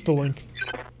 that's the link.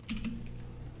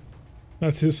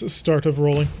 That's his start of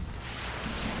rolling.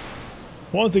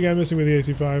 Once again, missing with the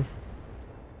AC5.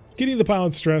 Getting the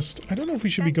pilot stressed. I don't know if we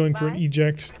should be going for an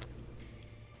eject.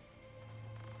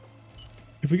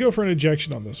 If we go for an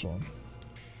ejection on this one,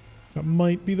 that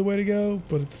might be the way to go,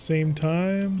 but at the same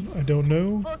time, I don't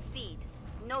know. Full speed.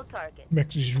 No target.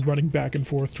 Mech's just running back and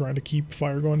forth trying to keep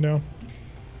fire going down.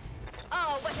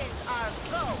 All weapons are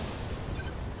go.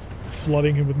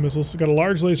 Flooding him with missiles. Got a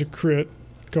large laser crit.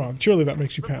 Come on, surely that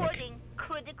makes you panic. Reporting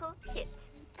critical hits.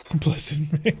 Blessed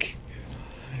Mech.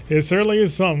 It certainly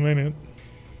is something, ain't it?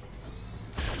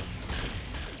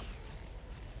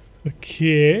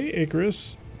 Okay,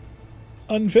 Icarus.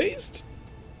 Unfazed?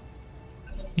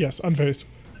 Yes, unfazed.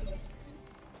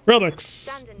 Reldex,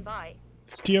 Standing by.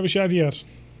 do you have a shot yet?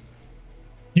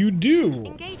 You do!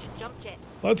 Engage jump jet.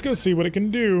 Let's go see what it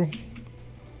can do.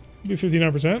 Be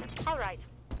 59%. All right.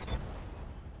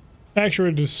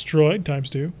 Actuator destroyed,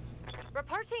 ×2.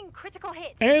 Reporting critical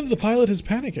hit. And the pilot is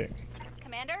panicking.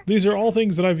 Commander. These are all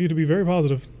things that I view to be very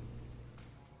positive.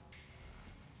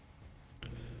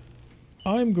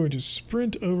 I'm going to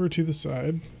sprint over to the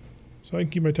side so I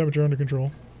can keep my temperature under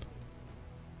control.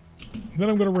 Then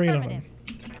I'm going to rain on him.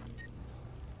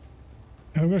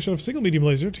 And I'm going to shut off single medium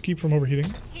laser to keep from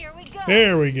overheating. Here we go.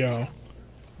 There we go.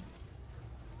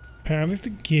 Panicked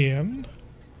again.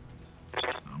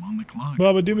 I'm on the clock.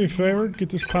 Bubba, do me a favor. Get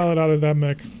this pilot out of that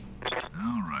mech.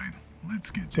 All right, let's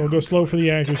get So I'll down go to slow it. for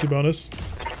the accuracy bonus.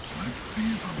 Let's see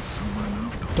if I'm sober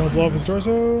enough to Don't blow off his find this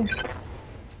torso.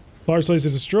 Large laser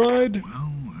destroyed. out. Well,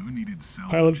 who needed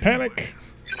salvage Pilot panic. anyways?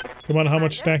 Come on, how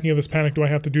much stacking of this panic do I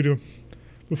have to do to him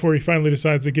before he finally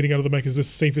decides that getting out of the mech is the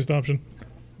safest option?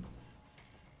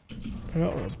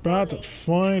 Well, we're about to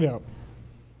find out.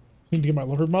 Need to get my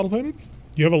leopard model painted?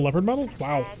 You have a leopard model?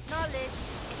 Wow. Acknowledge.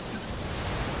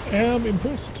 Am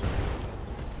impressed.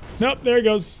 Nope, there he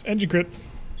goes. Engine crit.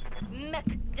 Mech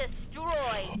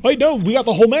destroyed. Wait, no, we got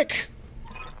the whole mech.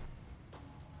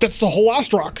 That's the whole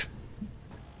Astrock.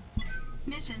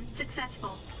 Mission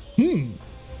successful.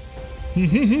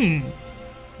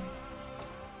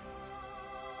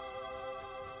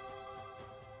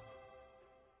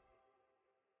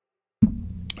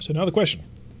 So now the question.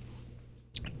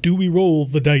 Do we roll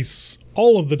the dice?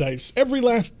 All of the dice. Every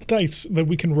last dice that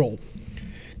we can roll.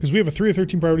 Because we have a 3 of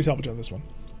 13 priority salvage on this one.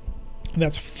 And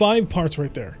that's 5 parts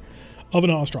right there of an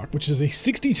Ostrock, which is a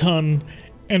 60-ton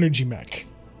energy mech.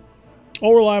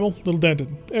 All reliable, little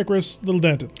dented. Icarus, little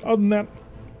dented. Other than that,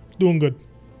 doing good.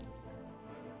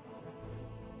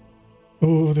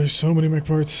 Oh, there's so many mech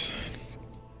parts.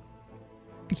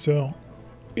 So,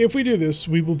 if we do this,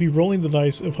 we will be rolling the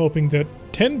dice of hoping that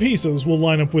 10 pieces will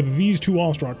line up with these 2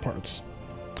 Ostrock parts.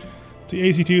 It's the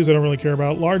AC2s I don't really care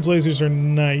about. Large lasers are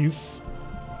nice.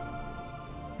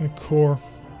 And a core.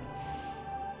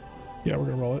 Yeah, we're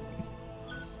gonna roll it.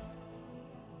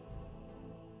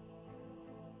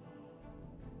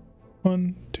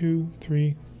 One, 2,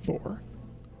 3, 4.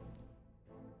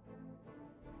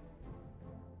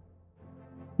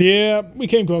 Yeah, we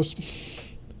came close.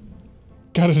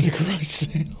 Got it at a garage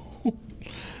sale.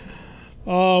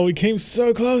 Oh, we came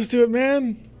so close to it,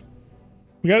 man.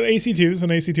 We got AC2s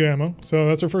and AC2 ammo, so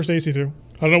that's our first AC2.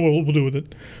 I don't know what we'll do with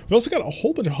it. We also got a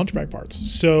whole bunch of Hunchback parts,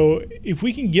 so if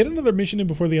we can get another mission in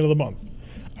before the end of the month,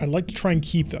 I'd like to try and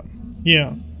keep them.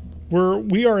 Yeah,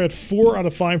 we are at 4 out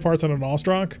of 5 parts on an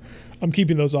Ostrock. I'm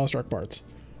keeping those Ostrock parts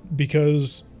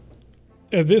because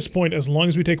at this point, as long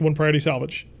as we take 1 priority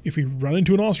salvage, if we run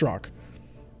into an Ostrock,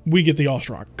 we get the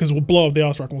Ostrock because we'll blow up the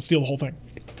Ostrock and we'll steal the whole thing.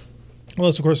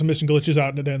 Unless, of course, the mission glitches out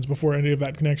and it ends before any of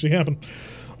that can actually happen.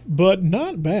 But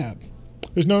not bad.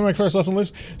 There's no mech parts left on the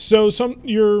list. So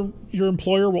your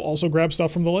employer will also grab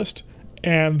stuff from the list,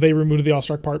 and they removed the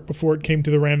Ostrock part before it came to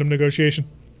the random negotiation.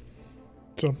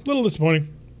 So, a little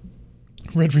disappointing.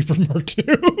 Red Reaper Mark II.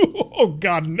 Oh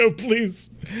god, no, please.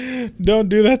 Don't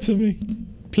do that to me.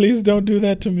 Please don't do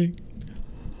that to me.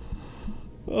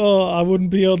 Oh, I wouldn't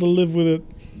be able to live with it.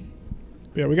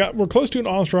 Yeah, we're close to an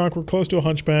Ostrock, we're close to a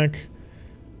Hunchback.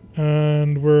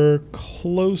 And we're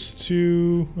close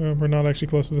to... we're not actually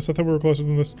close to this. I thought we were closer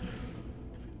than this.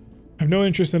 I have no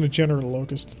interest in a General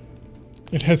Locust.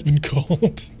 It has been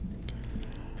called.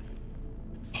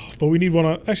 But we need one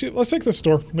on... Actually, let's take this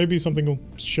store. Maybe something will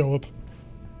show up.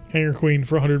 Hangar Queen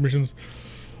for 100 missions.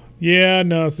 Yeah,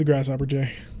 no, it's the Grasshopper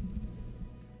J.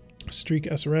 Streak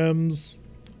SRMs.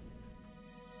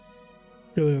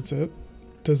 Really, that's it?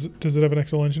 Does it have an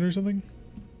XL engine or something?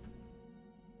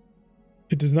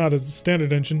 It does not. As a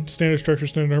standard engine, standard structure,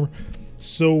 standard armor.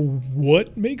 So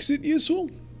what makes it useful?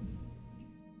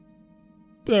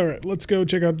 Alright, let's go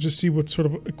check out, just see what sort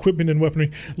of equipment and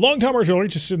weaponry. Long-time artillery,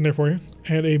 just sitting there for you.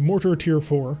 And a mortar tier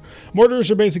 4.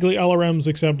 Mortars are basically LRMs,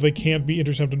 except they can't be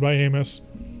intercepted by AMS.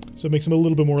 So it makes them a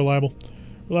little bit more reliable.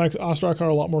 Relax, Ostrock are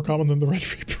a lot more common than the Red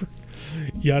Reaper.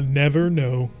 You never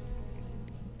know.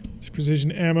 It's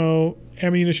precision ammo.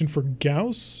 Ammunition for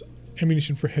Gauss.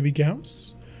 Ammunition for heavy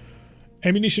Gauss.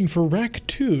 Ammunition for Rack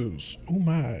 2s. Oh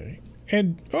my.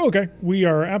 And, oh, okay. We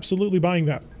are absolutely buying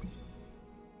that.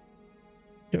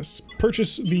 Yes.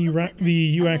 Purchase the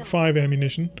UAC 5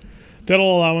 ammunition.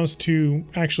 That'll allow us to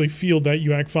actually field that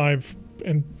UAC 5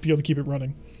 and be able to keep it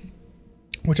running.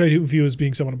 Which I do view as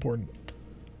being somewhat important.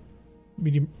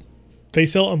 Medium. They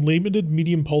sell unlimited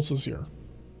medium pulses here.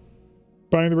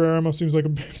 Buying the rare ammo seems like a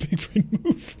big brain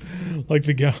move. Like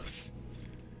the Gauss.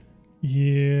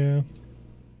 Yeah.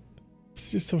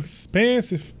 It's just so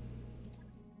expensive.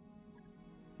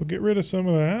 We'll get rid of some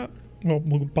of that. Well,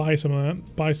 we'll buy some of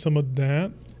that. Buy some of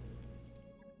that.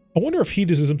 I wonder if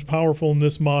heat is as powerful in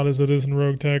this mod as it is in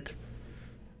Rogue Tech.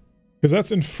 Because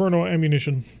that's Inferno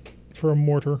ammunition for a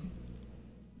mortar.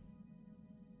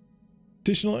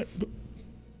 Additional...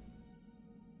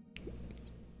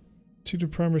 2 to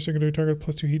primary secondary target,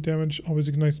 plus 2 heat damage, always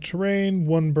ignites terrain,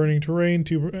 1 burning terrain,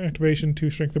 2 activation, 2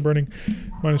 strength of burning,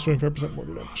 minus 25%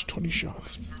 mortar damage, 20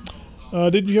 shots.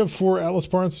 Did you have 4 Atlas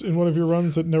parts in one of your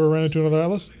runs that never ran into another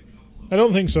Atlas? I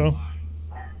don't think so.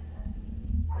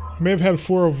 I may have had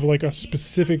 4 of like a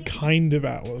specific kind of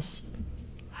Atlas.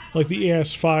 Like the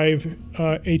AS5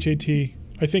 HAT.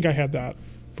 I think I had that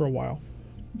for a while.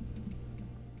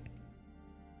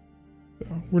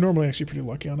 So, we're normally actually pretty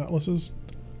lucky on Atlases.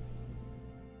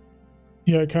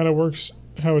 Yeah, it kind of works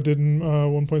how it did in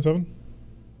 1.7.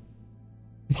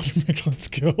 Mortar mech, let's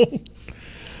go.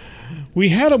 We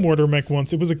had a mortar mech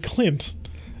once. It was a Clint.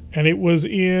 And it was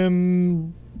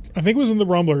in... I think it was in the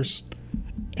Rumblers.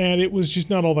 And it was just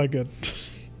not all that good.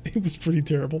 It was pretty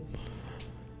terrible.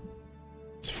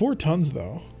 It's 4 tons,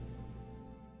 though.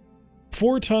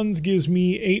 4 tons gives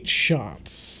me 8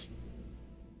 shots.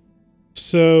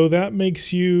 So that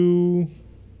makes you...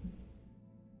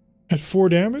 at 4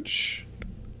 damage?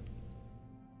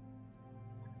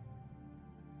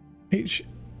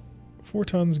 4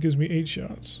 tons gives me 8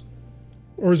 shots.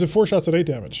 Or is it 4 shots at 8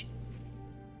 damage?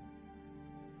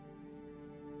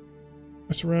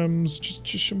 SRMs,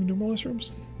 just show me normal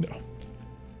SRMs? No.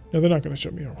 No, they're not going to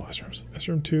show me normal SRMs.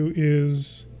 SRM 2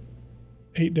 is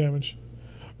 8 damage.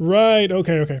 Right,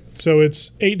 okay, okay. So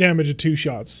it's 8 damage at 2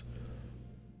 shots.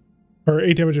 Or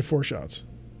 8 damage at 4 shots.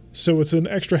 So it's an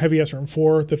extra heavy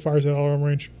SRM4 that fires at all arm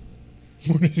range.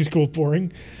 Mortars is cool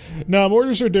boring. Now,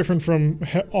 mortars are different from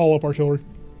all-up artillery.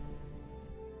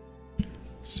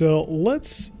 So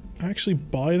let's actually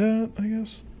buy that, I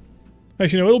guess.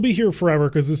 Actually, no, it'll be here forever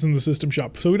because this is in the system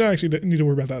shop. So we don't actually need to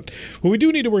worry about that. What we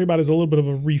do need to worry about is a little bit of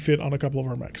a refit on a couple of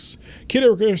our mechs. Kid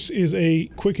Icarus is a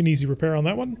quick and easy repair on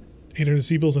that one. 800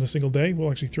 C-bills in a single day.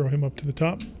 We'll actually throw him up to the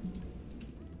top.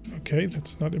 Okay,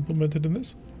 that's not implemented in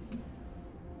this.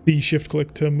 The shift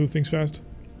click to move things fast.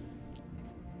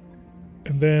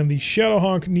 And then the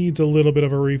Shadowhawk needs a little bit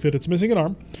of a refit. It's missing an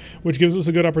arm, which gives us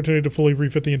a good opportunity to fully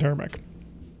refit the entire mech.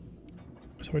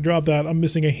 So I drop that. I'm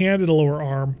missing a hand and a lower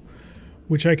arm,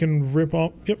 which I can rip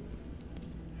off. Yep.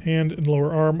 Hand and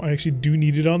lower arm. I actually do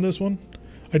need it on this one.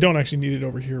 I don't actually need it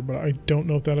over here, but I don't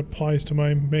know if that applies to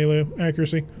my melee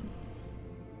accuracy.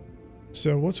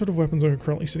 So what sort of weapons are we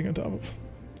currently sitting on top of?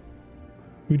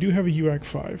 We do have a UAC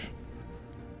 5.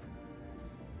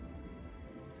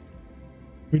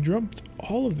 We dumped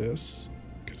all of this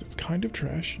because it's kind of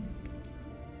trash.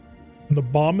 And the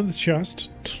bomb in the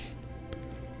chest.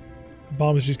 The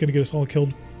bomb is just going to get us all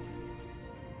killed.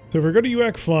 So if we go to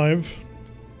UAC 5,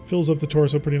 fills up the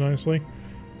torso pretty nicely.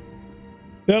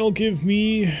 That'll give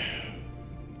me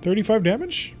 35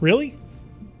 damage? Really?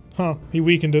 Huh, he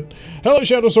weakened it. Hello,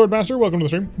 Shadow Swordmaster. Welcome to the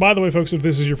stream. By the way, folks, if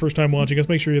this is your first time watching us,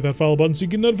 make sure you hit that follow button so you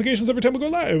get notifications every time we go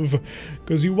live.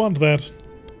 Because you want that.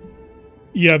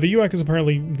 Yeah, the UAC is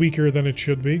apparently weaker than it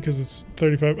should be because it's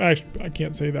 35. Actually, I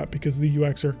can't say that because the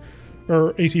UACs are,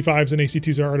 or AC5s and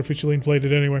AC2s are artificially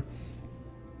inflated anyway.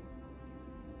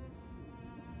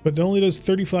 But it only does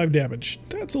 35 damage.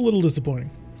 That's a little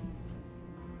disappointing.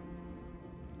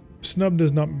 Snub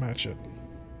does not match it.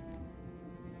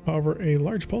 However, a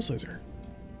large pulse laser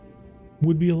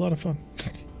would be a lot of fun.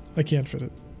 I can't fit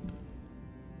it.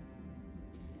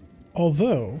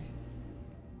 Although,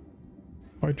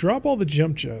 if I drop all the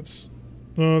jump jets,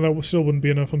 that still wouldn't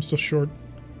be enough. I'm still short.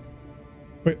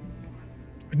 Wait,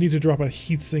 I need to drop a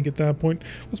heat sink at that point.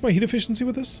 What's my heat efficiency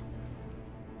with this?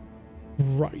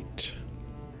 Right.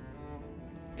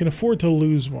 I can afford to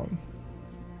lose one.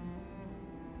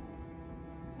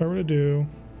 What we're gonna do?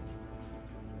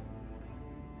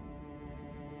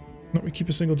 No, we keep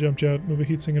a single jump jet, move a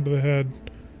heat sink into the head,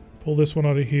 pull this one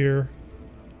out of here,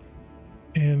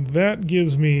 and that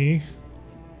gives me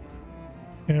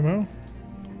ammo.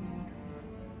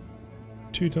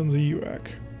 2 tons of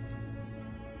UAC.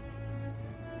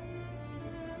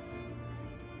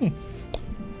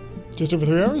 Just over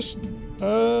 3 hours?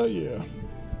 Yeah.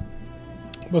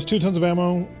 Plus 2 tons of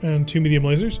ammo and 2 medium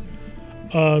lasers.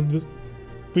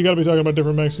 We gotta be talking about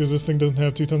different mechs because this thing doesn't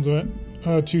have 2 tons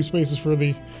of 2 spaces for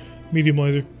the medium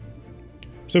laser.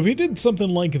 So if we did something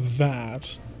like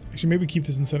that, actually maybe keep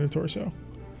this in center torso.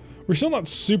 We're still not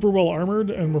super well armored,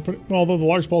 and although the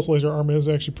large pulse laser arm is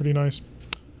actually pretty nice.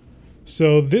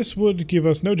 So this would give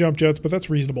us no jump jets, but that's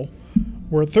reasonable.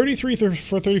 We're at 33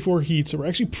 for 34 heat, so we're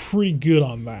actually pretty good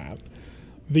on that.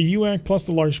 The UAC plus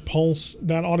the large pulse,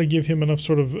 that ought to give him enough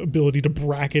sort of ability to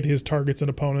bracket his targets and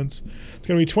opponents. It's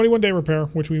going to be 21-day repair,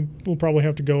 which we will probably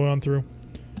have to go on through.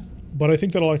 But I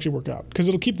think that'll actually work out, because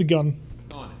it'll keep the gun.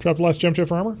 Drop the last jump jet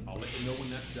for armor? I'll let you know when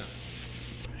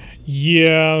that's done.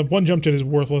 Yeah, 1 jump jet is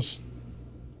worthless.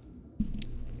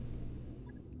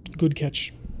 Good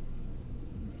catch.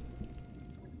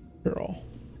 Here, I'll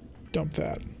dump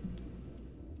that.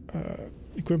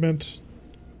 Equipment.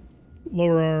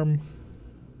 Lower arm.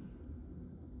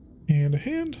 And a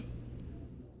hand.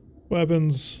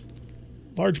 Weapons.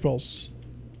 Large pulse.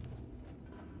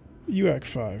 UAC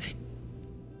 5.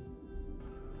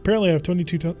 Apparently I have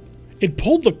 22 tons. It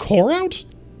pulled the core out?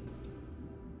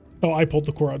 Oh, I pulled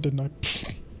the core out, didn't I?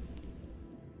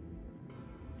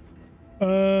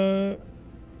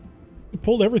 It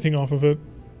pulled everything off of it.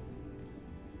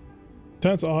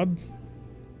 That's odd.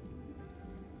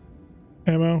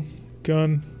 Ammo.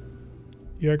 Gun.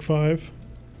 UAC 5.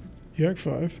 UAC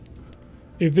 5.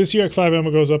 If this UAC 5 ammo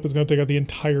goes up, it's going to take out the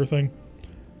entire thing.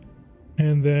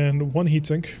 And then 1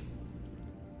 heatsink.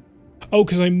 Oh,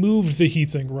 because I moved the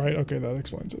heatsink, right? Okay, that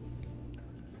explains it.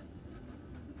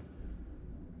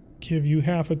 Give you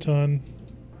half a ton.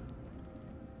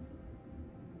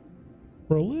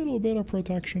 For a little bit of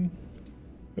protection.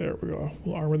 There we go.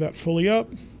 We'll armor that fully up.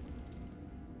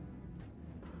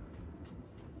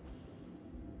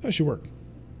 That should work.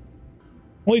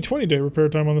 Only 20-day repair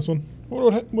time on this one.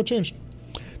 What changed?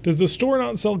 Does the store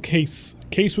not sell case?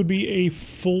 Case would be a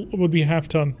full, would be half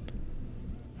ton.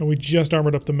 And we just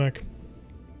armored up the mech.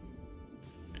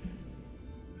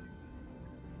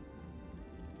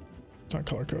 It's not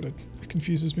color-coded. It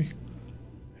confuses me.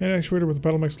 Hand actuator with the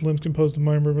battle mech's limbs composed of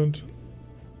mind movement.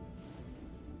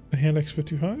 The hand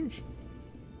X55.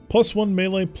 +1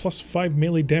 melee, +5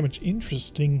 melee damage.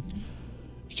 Interesting.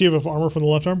 Achieve of armor from the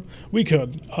left arm? We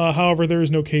could. However, there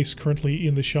is no case currently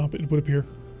in the shop, it would appear.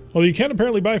 Although you can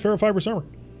apparently buy ferrofibrous armor.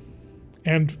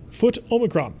 And foot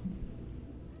Omicron.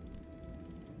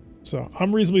 So,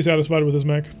 I'm reasonably satisfied with this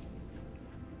mech.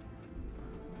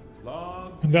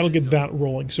 And that'll get that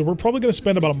rolling. So we're probably going to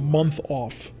spend about a month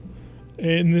off.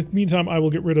 In the meantime, I will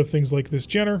get rid of things like this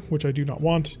Jenner, which I do not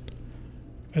want.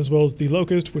 As well as the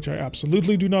Locust, which I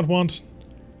absolutely do not want.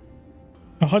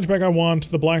 A Hunchback I want.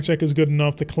 The Blackjack is good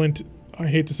enough. The Clint, I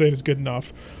hate to say it, is good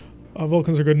enough.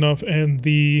 Vulcans are good enough. And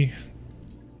the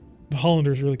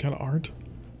Hollanders really kind of aren't.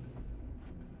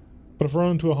 But if we're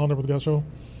on to a Hollander with a Gastro,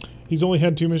 he's only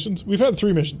had 2 missions. We've had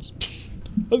 3 missions.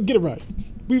 Let's get it right.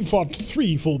 We've fought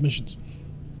 3 full missions.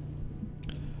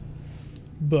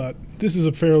 But this is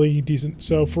a fairly decent.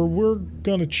 So we're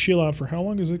gonna chill out for how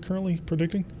long is it currently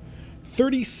predicting?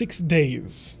 36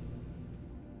 days.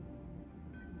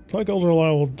 Like Elder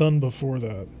Lyle done before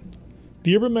that.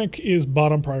 The Urban Mech is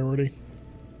bottom priority.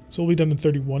 So we'll be done in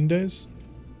 31 days.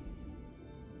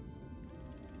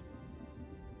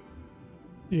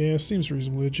 Yeah, seems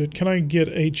reasonably legit. Can I get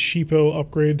a cheapo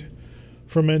upgrade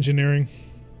from engineering?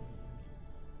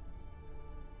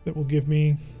 That will give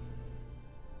me...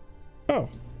 Oh.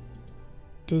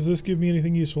 Does this give me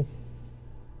anything useful?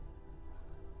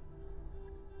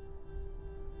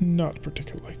 Not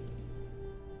particularly.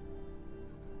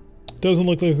 Doesn't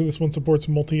look like this one supports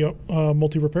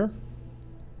multi-repair.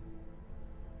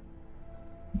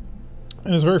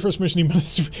 And his very first mission,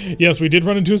 yes, we did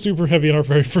run into a super heavy in our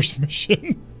very first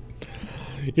mission.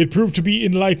 It proved to be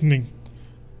enlightening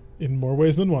in more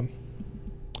ways than one.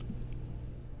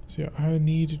 So yeah, I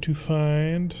need to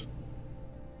find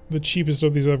the cheapest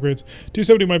of these upgrades.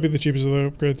 270 might be the cheapest of the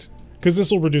upgrades because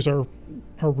this will reduce our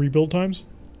rebuild times.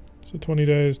 So 20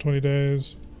 days, 20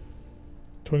 days,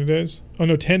 20 days. Oh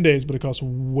no, 10 days, but it costs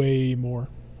way more.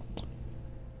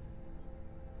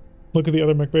 Look at the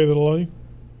other mech bay that'll allow you.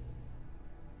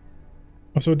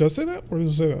 Oh, so it does say that? Where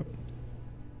does it say that?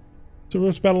 So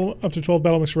rest battle up to 12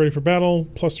 battle mechs ready for battle,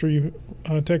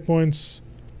 +3 tech points.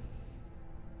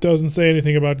 Doesn't say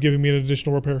anything about giving me an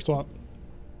additional repair slot.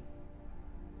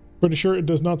 Pretty sure it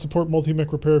does not support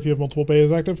multi-mech repair if you have multiple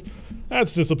bays active.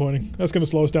 That's disappointing. That's going to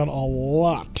slow us down a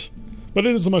lot. But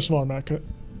it is a much smaller mech.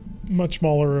 Much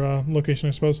smaller location,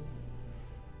 I suppose.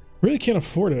 Really can't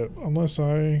afford it unless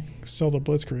I sell the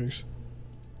Blitzkriegs.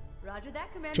 Roger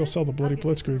that, Commander. She'll sell the bloody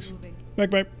Blitzkriegs.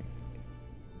 Back.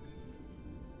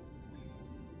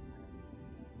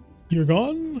 You're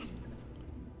gone.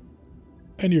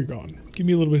 And you're gone. Give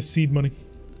me a little bit of seed money.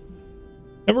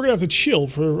 And we're going to have to chill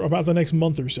for about the next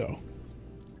month or so.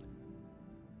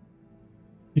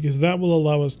 Because that will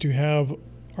allow us to have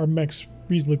our mechs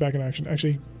reasonably back in action.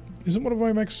 Actually, isn't one of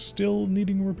my mechs still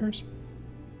needing repairs?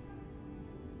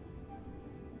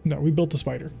 No, we built the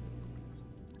Spider.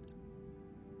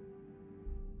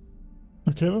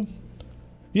 Okay then.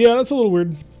 Yeah, that's a little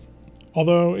weird.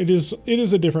 Although it is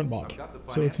a different mod.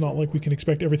 So it's not like we can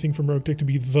expect everything from Rogue Tech to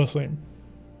be the same.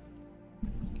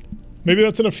 Maybe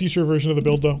that's in a future version of the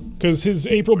build though. Because his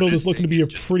April build is looking to be a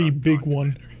pretty big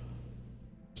one.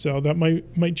 So that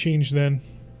might change then.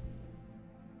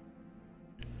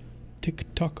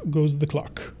 Tick-tock goes the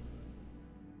clock.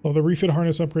 Oh, the refit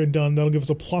harness upgrade done. That'll give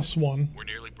us a +1. We're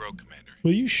nearly broke, Commander.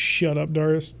 Will you shut up,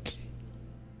 Darius?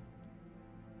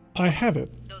 I have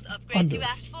it Those upgrades under you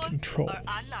asked for control. are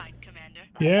online, Commander.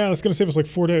 Yeah, that's going to save us like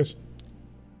 4 days.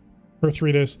 Or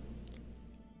 3 days.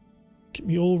 Get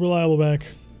me old reliable back.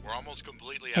 We're almost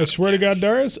completely out I of swear to God, gas.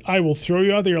 Darius, I will throw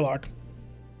you out the airlock.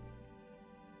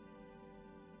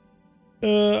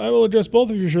 I will address both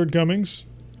of your shortcomings.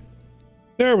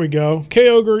 There we go.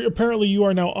 K-Ogre, apparently you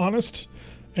are now honest,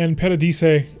 and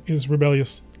Petadice is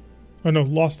rebellious. Oh no,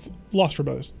 lost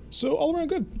rebellious. So all around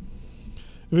good.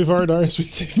 If we fired Darius,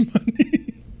 we'd save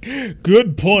money.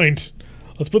 Good point.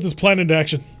 Let's put this plan into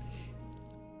action.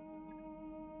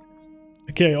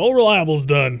 Okay, all reliable's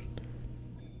done.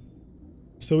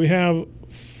 So we have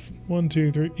 1,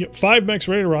 2, 3, yep, 5 mechs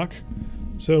ready to rock.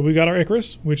 So we got our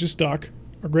Icarus, which is stock.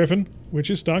 Our Griffin, which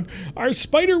is stock. Our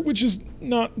Spider, which is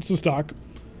not so stock.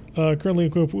 Currently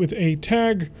equipped with a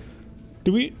tag.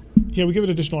 Do we? Yeah, we give it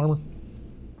additional armor.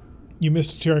 You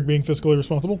missed Tarek being fiscally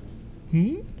responsible.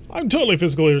 I'm totally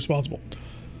fiscally responsible.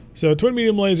 So twin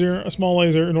medium laser, a small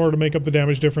laser in order to make up the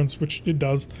damage difference, which it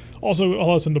does. Also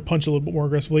allows him to punch a little bit more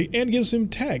aggressively and gives him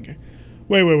tag.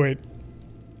 Wait.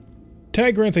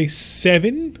 Tag grants a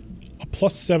 +7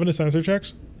 to sensor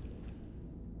checks.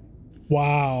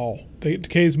 Wow. The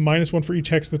decay is -1 for each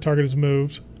hex the target is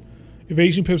moved.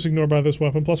 Evasion pips ignored by this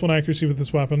weapon. +1 accuracy with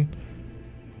this weapon.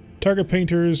 Target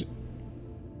painters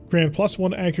grant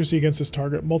 +1 accuracy against this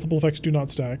target. Multiple effects do not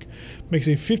stack. Makes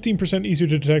a 15% easier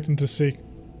to detect and to see.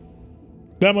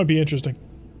 That might be interesting.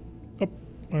 Oh,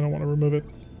 I don't want to remove it.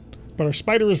 But our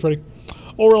spider is ready.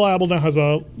 All Reliable now has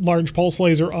a large pulse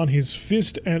laser on his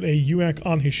fist and a UAC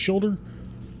on his shoulder.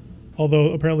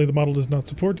 Although apparently the model does not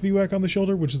support the UAC on the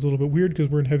shoulder, which is a little bit weird because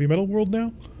we're in heavy metal world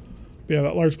now. But yeah,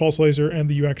 that large pulse laser and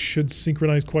the UAC should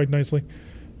synchronize quite nicely.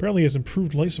 Apparently he has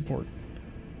improved life support.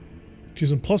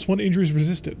 Gives him +1 injuries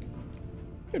resisted.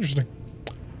 Interesting.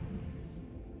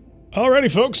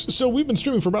 Alrighty, folks. So we've been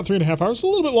streaming for about 3.5 hours, a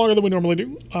little bit longer than we normally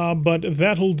do, but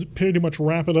that'll pretty much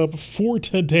wrap it up for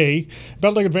today.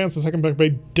 BattleTech Advanced, the second mech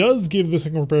bay, does give the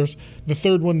second repairs. The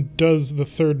third one does the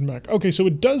third mech. Okay, so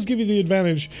it does give you the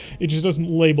advantage. It just doesn't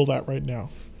label that right now.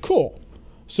 Cool.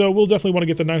 So we'll definitely want to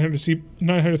get the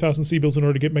 900,000 C-bills in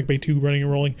order to get mech bay 2 running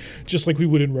and rolling, just like we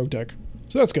would in Rogue Tech.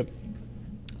 So that's good.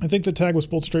 I think the tag was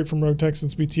pulled straight from Rogue Tech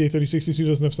since BTA 3062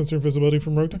 doesn't have sensor invisibility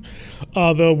from Rogue Tech.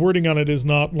 The wording on it is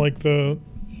not like the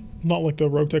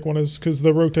Rogue Tech one is, because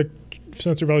the Rogue Tech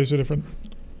sensor values are different.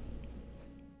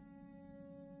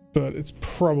 But it's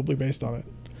probably based on it.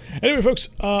 Anyway, folks,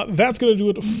 that's going to do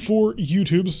it for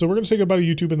YouTube. So we're going to say goodbye to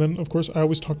YouTube, and then, of course, I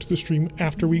always talk to the stream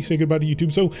after we say goodbye to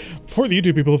YouTube. So for the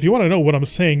YouTube people, if you want to know what I'm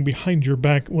saying behind your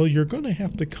back, well, you're going to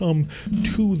have to come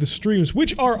to the streams,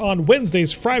 which are on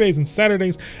Wednesdays, Fridays, and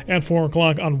Saturdays at 4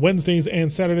 o'clock. On Wednesdays and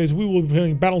Saturdays, we will be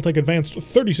playing BattleTech Advanced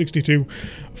 3062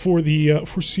 for the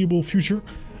foreseeable future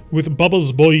with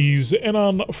Bubba's Boyz. And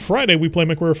on Friday, we play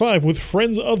MechWarriors 5 with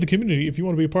friends of the community. If you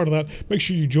want to be a part of that, make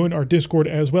sure you join our Discord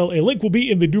as well. A link will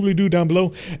be in the doobly-doo down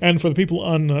below. And for the people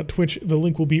on Twitch, the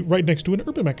link will be right next to an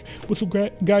Urban Mech, which will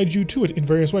guide you to it in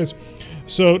various ways.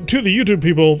 So, to the YouTube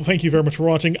people, thank you very much for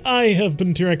watching. I have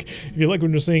been Tyrek. If you like what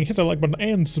I'm saying, hit that like button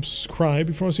and subscribe.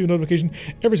 If you want to see a notification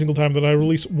every single time that I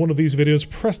release one of these videos,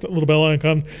 press that little bell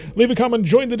icon. Leave a comment,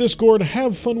 join the Discord,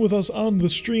 have fun with us on the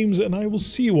streams, and I will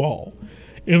see you all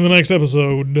in the next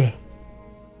episode.